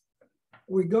problems,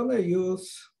 we're going to use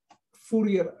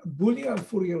Boolean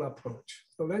Fourier approach.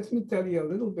 So let me tell you a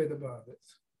little bit about it.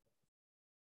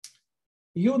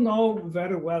 You know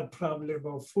very well probably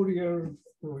about Fourier,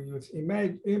 we use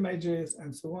images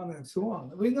and so on and so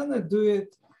on. We're gonna do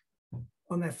it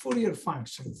on a Fourier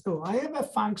function. So I have a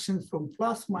function from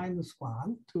plus minus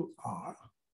 1 to r.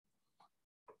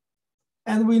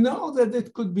 And we know that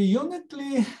it could be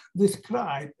unitely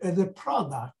described as a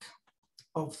product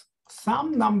of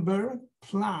some number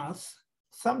plus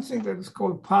something that is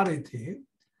called parity.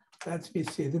 Let me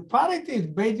see. The parity is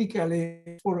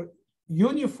basically for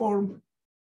uniform,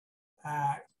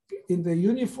 in the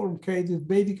uniform case, is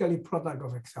basically product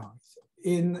of exons.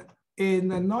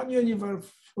 In a non-uniform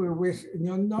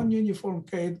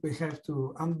case, we have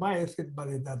to unbias it, but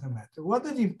it doesn't matter. What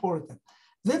is important?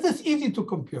 This is easy to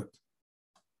compute.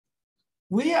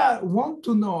 We want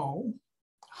to know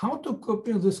how to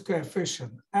compute this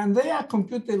coefficient, and they are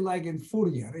computed like in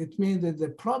Fourier. It means that the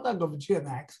product of g and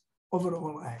x over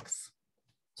all x.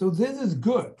 So this is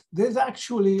good. This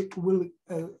actually will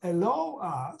allow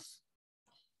us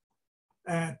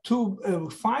to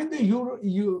find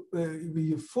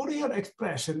the Fourier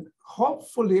expression,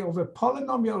 hopefully of a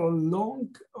polynomial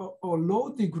or low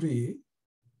degree,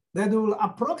 that will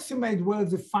approximate well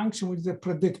the function with the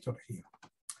predictor here.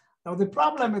 Now the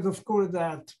problem is, of course,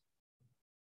 that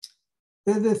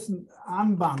this is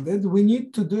unbounded. We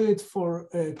need to do it for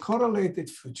correlated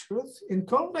futures. In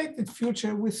correlated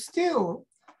future, we still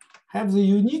have the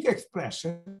unique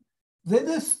expression. There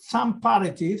is some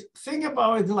parities. Think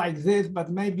about it like this,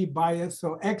 but maybe biased.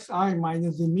 So xi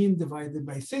minus the mean divided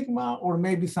by sigma, or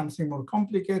maybe something more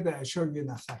complicated. I'll show you in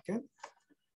a second.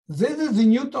 This is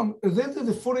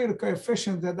the Fourier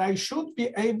coefficient that I should be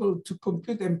able to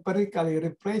compute empirically,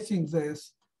 replacing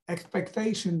this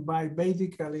expectation by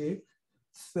basically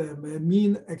the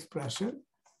mean expression.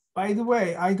 By the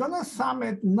way, I'm gonna sum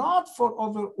it not for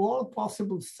over all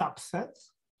possible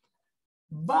subsets,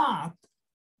 but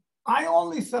I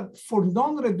only sub for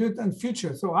non-reductant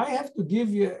futures. So I have to give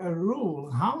you a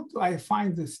rule. How do I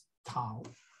find this tau?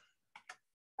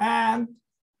 And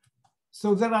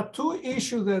so there are two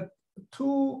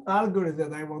algorithms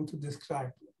that I want to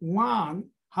describe.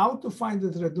 One, how to find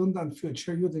this redundant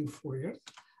future using Fourier.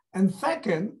 And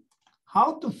second,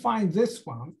 how to find this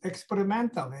one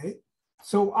experimentally.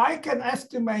 So I can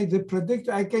estimate the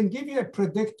predictor. I can give you a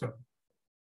predictor.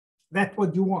 That's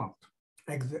what you want,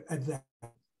 exactly.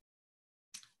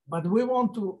 But we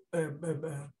want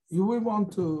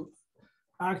to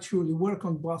actually work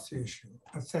on both issues,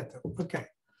 etc. Okay.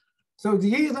 So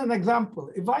here's an example.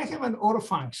 If I have an OR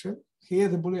function,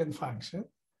 here's a Boolean function.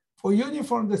 For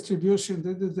uniform distribution,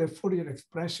 this is a Fourier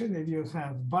expression. If you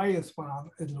have bias one,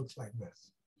 it looks like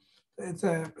this. It's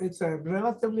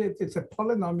a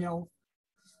polynomial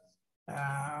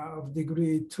of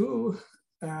degree 2,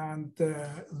 and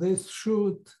this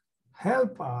should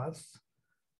help us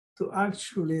to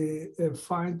actually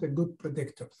find the good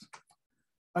predictors.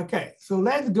 Okay, so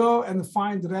let's go and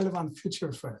find relevant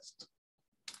feature first.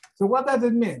 So what does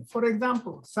it mean? For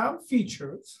example, some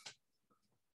features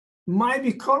might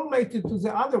be correlated to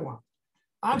the other one.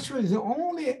 Actually, the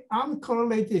only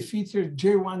uncorrelated feature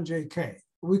J1, Jk.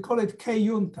 We call it K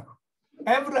unta.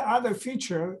 Every other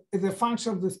feature is a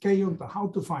function of this K unta, how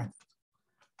to find it.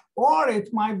 Or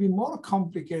it might be more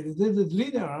complicated. This is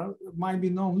linear, it might be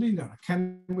non-linear.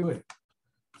 Can we do it?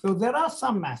 So there are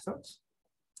some methods.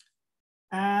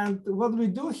 And what we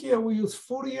do here, we use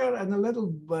Fourier and a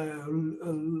little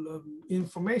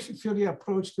information theory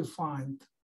approach to find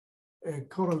a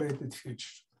correlated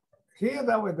feature. Here's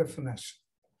our definition.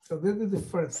 So this is the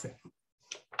first thing.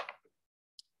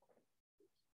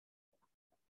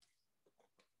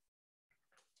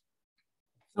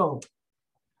 So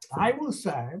I will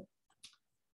say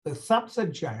the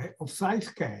subset J of size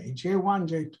K, J1,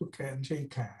 J2, K, and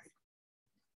Jk,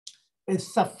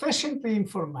 is sufficiently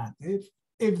informative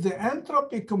if the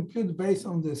entropy compute based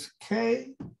on this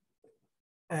K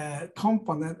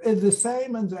component is the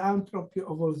same as the entropy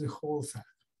over the whole set.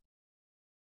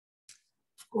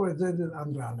 Of course, that is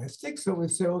unrealistic. So we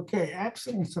say, okay,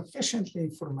 epsilon is sufficiently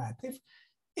informative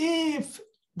if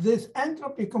this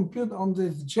entropy compute on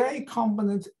this J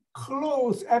component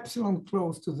epsilon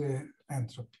close to the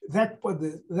entropy. That's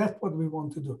what we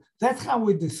want to do. That's how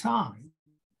we decide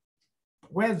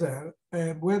whether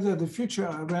the future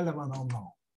are relevant or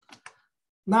not.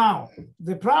 Now,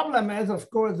 the problem is, of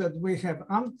course, that we have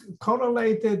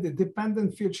uncorrelated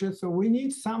dependent futures, so we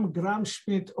need some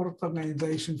Gram-Schmidt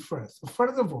orthogonalization first. So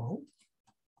first of all,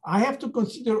 I have to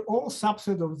consider all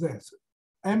subsets of this,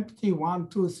 empty 1,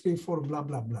 2, 3, 4, blah,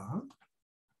 blah, blah.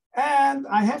 And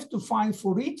I have to find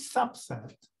for each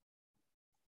subset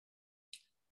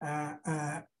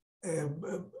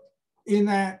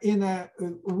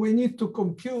we need to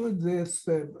compute this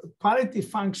parity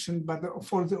function, but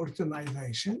for the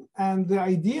organization. And the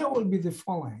idea will be the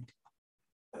following.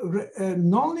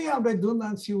 Nonlinear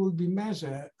redundancy will be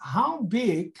measured. How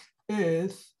big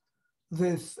is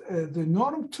this, the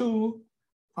norm 2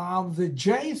 of the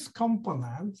J's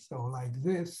component, so like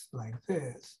this,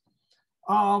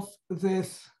 of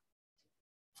this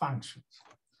function.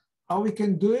 How we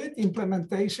can do it,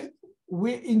 implementation.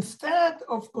 We, instead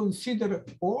of consider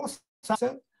all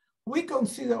subset, we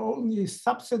consider only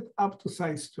subset up to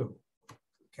size 2,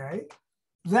 okay?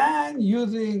 Then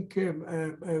using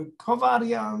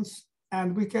covariance,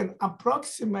 and we can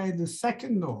approximate the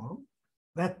second norm,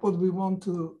 that's what we want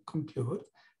to compute,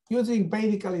 using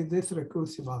basically this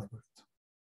recursive algorithm.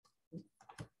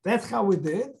 That's how we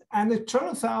did, and it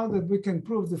turns out that we can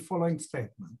prove the following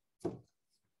statement.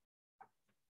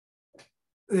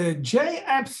 J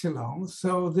epsilon,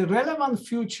 so the relevant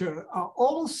features are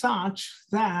all such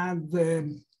that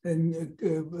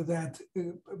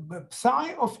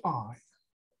psi of I,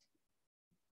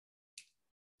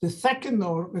 the second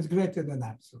norm is greater than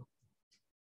epsilon.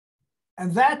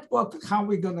 And that's how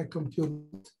we're gonna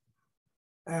compute.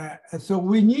 So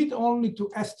we need only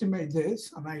to estimate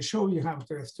this, and I show you how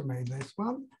to estimate this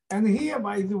one. And here,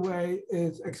 by the way,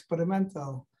 is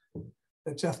experimental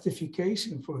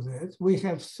justification for this. We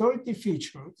have 30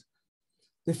 features.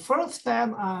 The first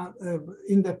 10 are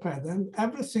independent,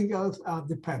 everything else are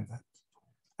dependent.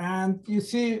 And you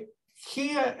see,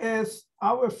 here is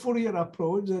our Fourier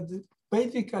approach that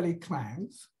basically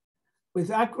claims, with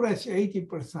accuracy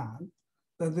 80%,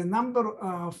 that the number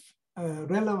of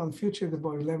relevant features is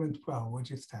about 11, 12, which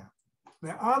is 10.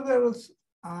 The others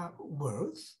are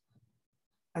worse.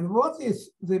 And what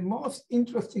is the most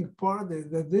interesting part is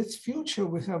that this feature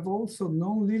we have also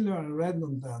non-linear and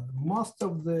redundant. Most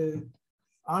of the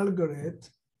algorithms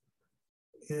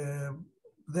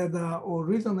that are of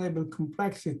reasonable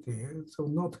complexity, so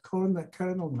not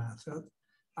kernel method,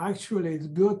 actually it's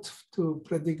good to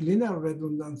predict linear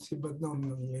redundancy, but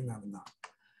non-linear not.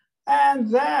 And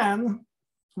then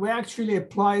we actually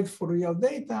applied for real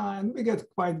data and we get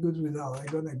quite good results. I'm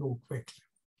gonna go quickly.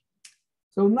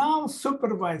 So now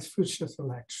supervised feature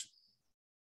selection.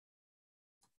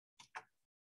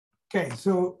 Okay,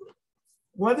 so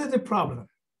what is the problem?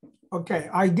 Okay,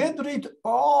 I get rid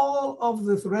all of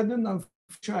this redundant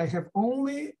feature. I have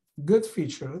only good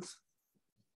features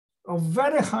of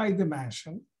very high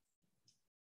dimension.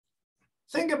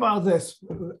 Think about this.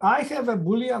 I have a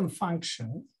Boolean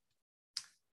function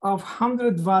of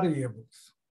 100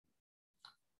 variables,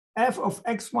 f of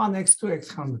x1, x2,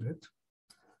 x100.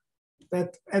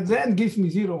 That at the end gives me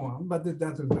 0, 1, but it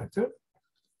doesn't matter.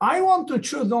 I want to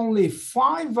choose only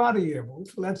 5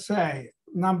 variables, let's say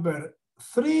number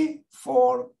 3,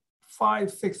 4,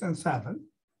 5, 6, and 7,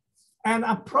 and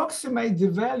approximate the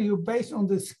value based on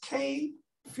this k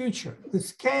feature.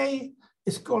 This k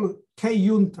is called k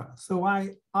unta. So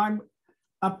I'm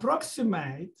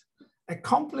approximate a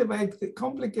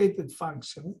complicated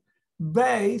function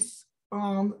based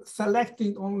on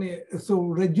selecting only, so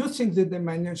reducing the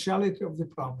dimensionality of the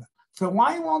problem. So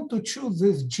I want to choose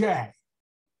this j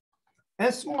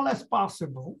as small as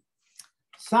possible,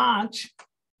 such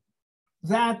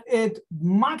that it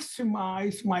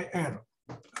maximizes my error,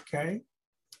 okay?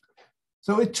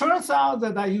 So it turns out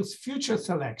that I use feature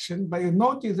selection, but you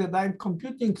notice that I'm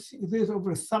computing this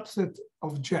over a subset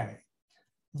of j.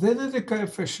 This is a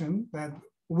coefficient that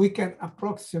we can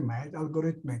approximate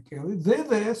algorithmically.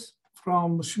 This is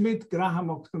from Schmidt-Graham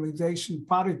optimization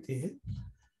parity.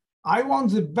 I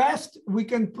want the best, we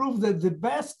can prove that the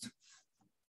best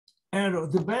error,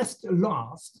 the best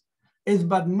loss is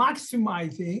by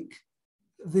maximizing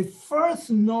the first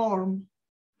norm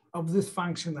of this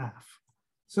function f.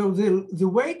 So the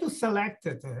way to select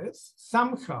it is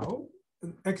somehow,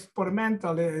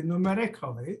 experimentally,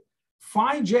 numerically,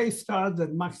 find j stars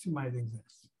that maximizing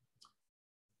this.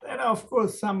 There are, of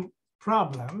course, some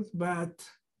problems, but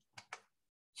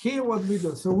here what we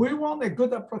do. So we want a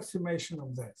good approximation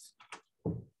of this.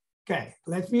 Okay,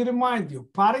 let me remind you,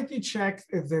 parity check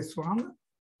is this one.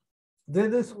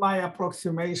 This is my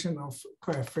approximation of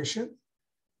coefficient.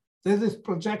 This is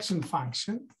projection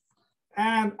function.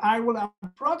 And I will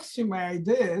approximate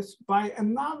this by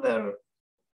another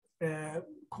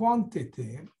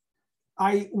quantity.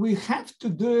 We have to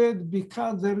do it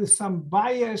because there is some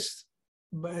bias.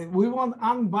 We want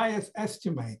unbiased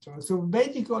estimator. So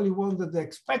basically we want that the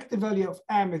expected value of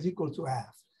m is equal to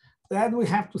f. Then we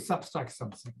have to subtract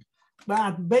something.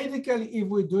 But basically if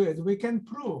we do it, we can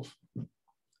prove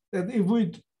that if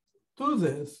we do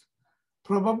this,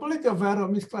 probability of error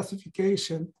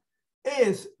misclassification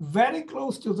is very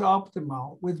close to the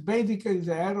optimal, with basically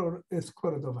the error is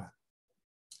square root of n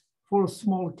for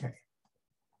small k.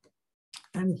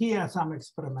 And here are some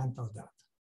experimental data.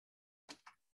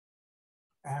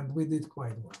 And we did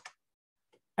quite well.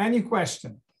 Any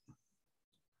question?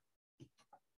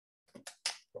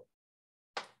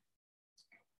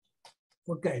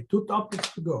 Okay, 2 topics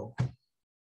to go.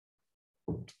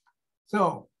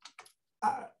 So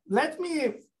let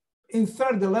me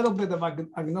insert a little bit of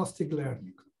agnostic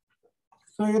learning.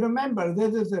 So you remember,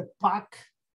 this is a PAC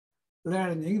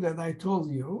learning that I told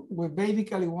you. We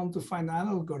basically want to find an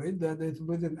algorithm that is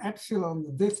within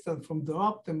epsilon distance from the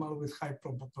optimal with high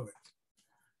probability.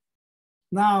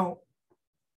 Now,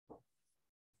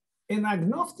 in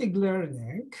agnostic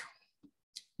learning,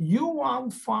 you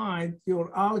want to find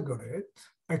your algorithm,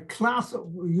 a class of,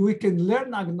 we can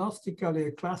learn agnostically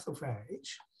a class of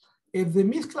H, if the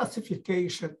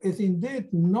misclassification is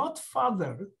indeed not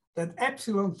further than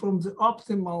epsilon from the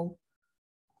optimal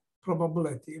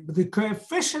probability, but the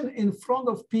coefficient in front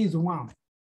of P is 1.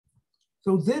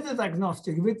 So this is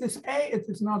agnostic. If it is A, it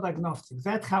is not agnostic.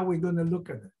 That's how we're going to look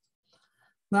at it.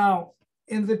 Now,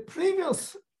 in the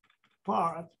previous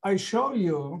part, I show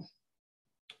you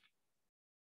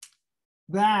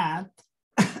that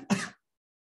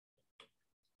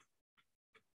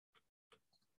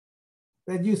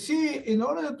that you see, in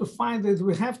order to find this,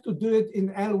 we have to do it in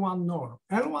L1 norm.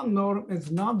 L1 norm is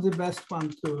not the best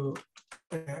one to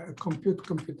compute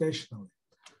computationally.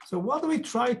 So what we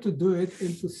try to do it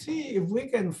is to see if we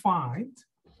can find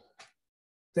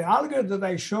the algorithm that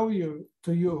I show you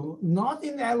to you, not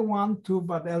in L1, 2,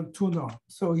 but L2 norm.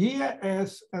 So here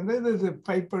is, and this is a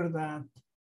paper that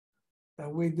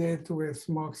we did with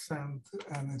Mox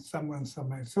and someone.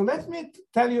 So let me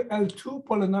tell you L2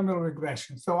 polynomial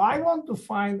regression. So I want to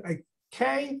find a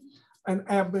k and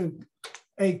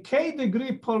a k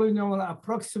degree polynomial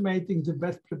approximating the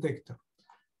best predictor.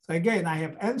 So again, I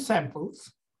have n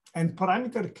samples and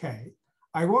parameter k.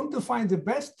 I want to find the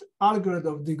best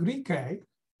algorithm of degree k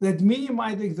that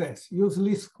minimizes this, use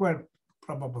least square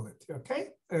probability, okay?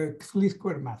 Least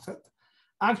square method.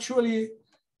 Actually,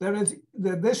 there is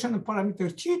the additional parameter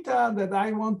theta that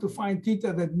I want to find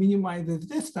theta that minimizes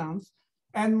distance.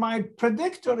 And my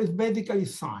predictor is basically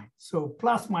sine, so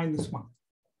plus minus 1.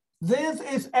 This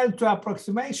is L2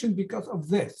 approximation because of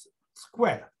this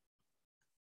square.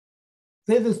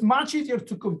 This is much easier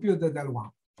to compute than L1.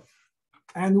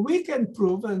 And we can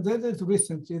prove, and this is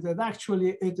recently, that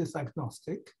actually it is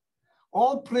agnostic.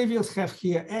 All previous have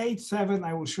here 8, 7,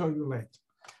 I will show you later.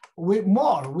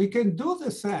 We can do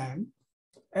the same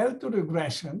L2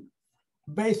 regression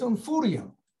based on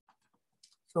Fourier.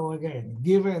 So again,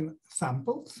 given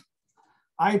samples,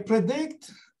 I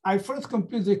first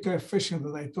compute the coefficient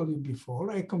that I told you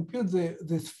before. I compute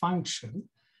this function,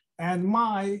 and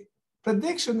my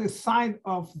prediction is sine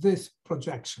of this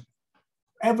projection.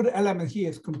 Every element here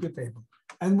is computable.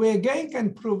 And we again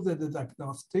can prove that it's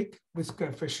agnostic with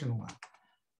coefficient 1.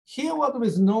 Here, what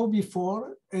was known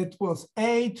before, it was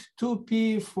 8,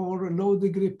 2p for a low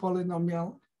degree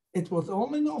polynomial. It was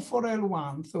only known for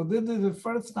L1. So this is the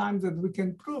first time that we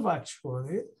can prove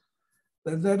actually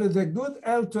that there is a good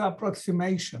L2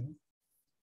 approximation,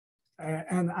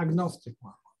 an agnostic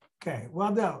one. Okay,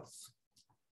 what else?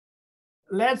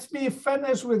 Let me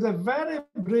finish with a very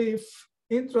brief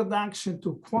introduction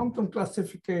to quantum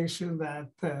classification that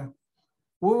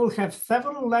we will have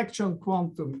several lectures on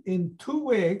quantum. In 2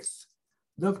 weeks,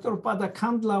 Dr.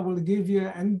 Padakandla will give you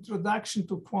an introduction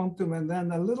to quantum and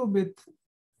then a little bit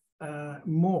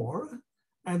more.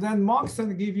 And then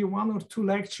Moxon give you 1 or 2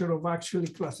 lectures of actually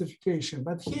classification.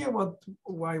 But here what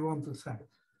I want to say.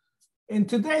 In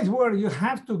today's world, you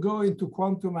have to go into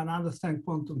quantum and understand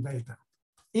quantum data.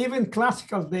 Even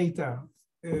classical data,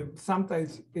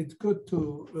 sometimes it's good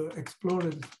to explore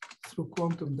it through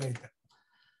quantum data.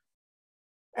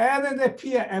 And they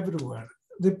appear everywhere.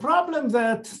 The problem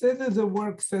that this is the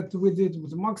work that we did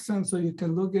with Moxon, so you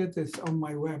can look at it on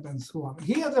my web and so on.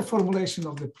 Here's the formulation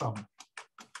of the problem.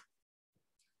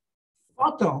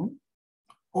 Photon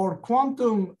or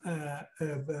quantum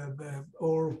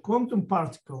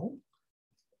particle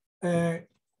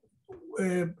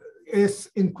is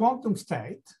in quantum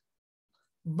state,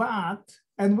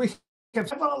 and we have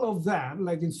several of them,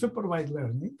 like in supervised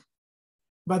learning.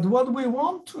 But what we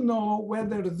want to know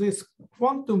whether this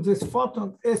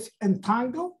photon is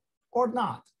entangled or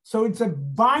not. So it's a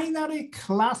binary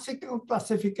classical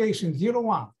classification, 0,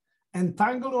 1,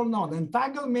 entangled or not.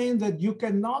 Entangled means that you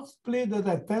cannot split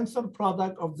the tensor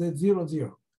product of the 0,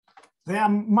 0. They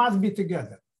must be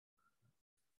together.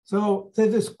 So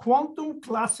this is quantum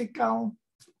classical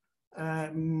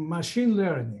machine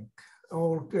learning.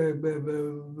 or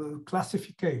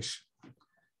classification.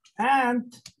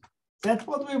 And that's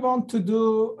what we want to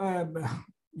do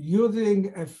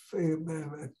using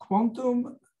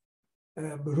quantum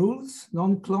rules,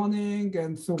 non-cloning,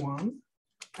 and so on.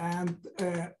 And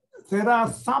there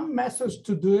are some methods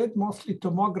to do it, mostly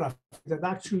tomography, that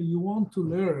actually you want to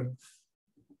learn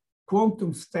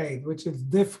quantum state, which is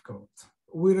difficult.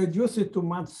 We reduce it to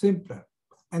much simpler.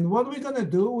 And what we're going to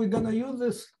do, we're going to use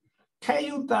this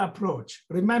K-UTA approach.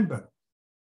 Remember,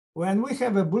 when we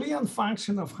have a Boolean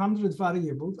function of 100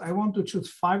 variables, I want to choose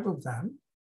 5 of them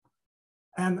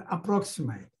and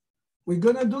approximate. We're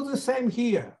going to do the same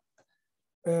here.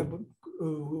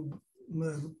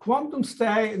 Quantum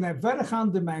state in a very high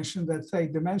dimension, let's say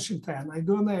dimension 10, I'm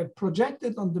going to project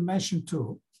it on dimension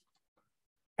 2.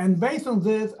 And based on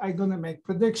this, I'm going to make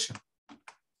prediction.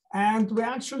 And we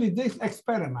actually did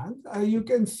experiment. You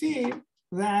can see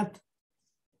that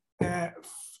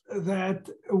that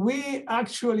we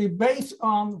actually, based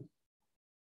on,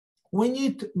 we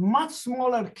need much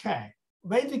smaller K,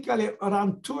 basically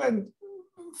around 2 and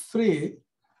 3,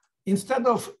 instead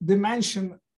of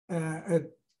dimension,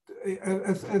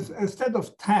 instead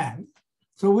of 10.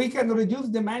 So we can reduce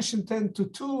dimension 10 to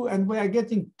 2, and we are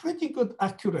getting pretty good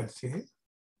accuracy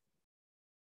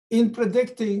in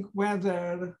predicting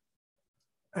whether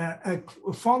a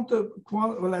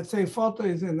let's say photo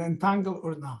is an entangle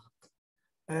or not.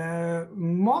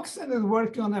 Moxon is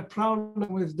working on a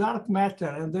problem with dark matter,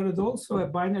 and there is also a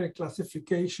binary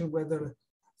classification whether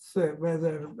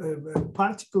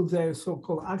particles are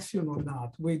so-called axion or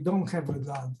not. We don't have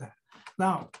results there.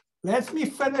 Now, let me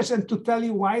finish and to tell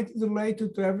you why it is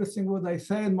related to everything what I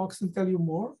say, and Moxon tell you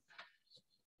more.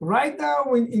 Right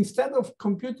now, instead of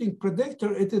computing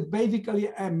predictor, it is basically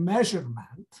a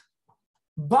measurement,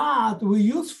 but we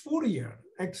use Fourier,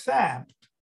 except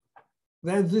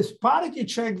that this parity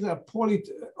checks are poly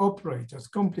operators,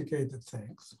 complicated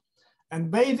things.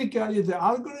 And basically the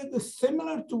algorithm is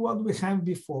similar to what we have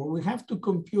before. We have to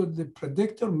compute the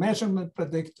predictor, measurement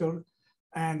predictor,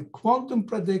 and quantum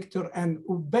predictor. And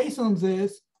based on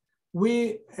this,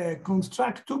 we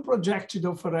construct 2 projected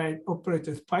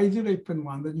operators, pi0,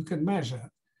 pi1, that you can measure.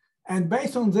 And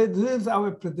based on this, this is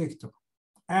our predictor.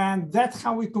 And that's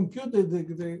how we computed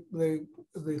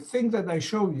the thing that I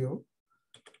showed you.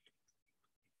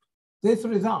 This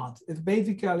result is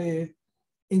basically,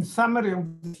 in summary of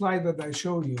the slide that I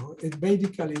showed you, it's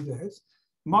basically this.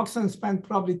 Moxon spent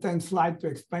probably 10 slides to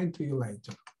explain to you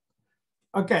later.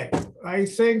 Okay, I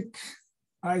think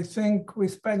we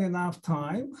spent enough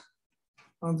time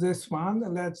on this one.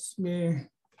 Let's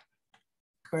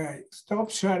stop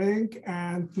sharing.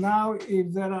 And now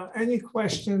if there are any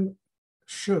questions,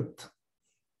 shoot.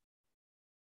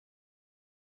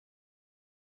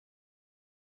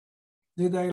 Did I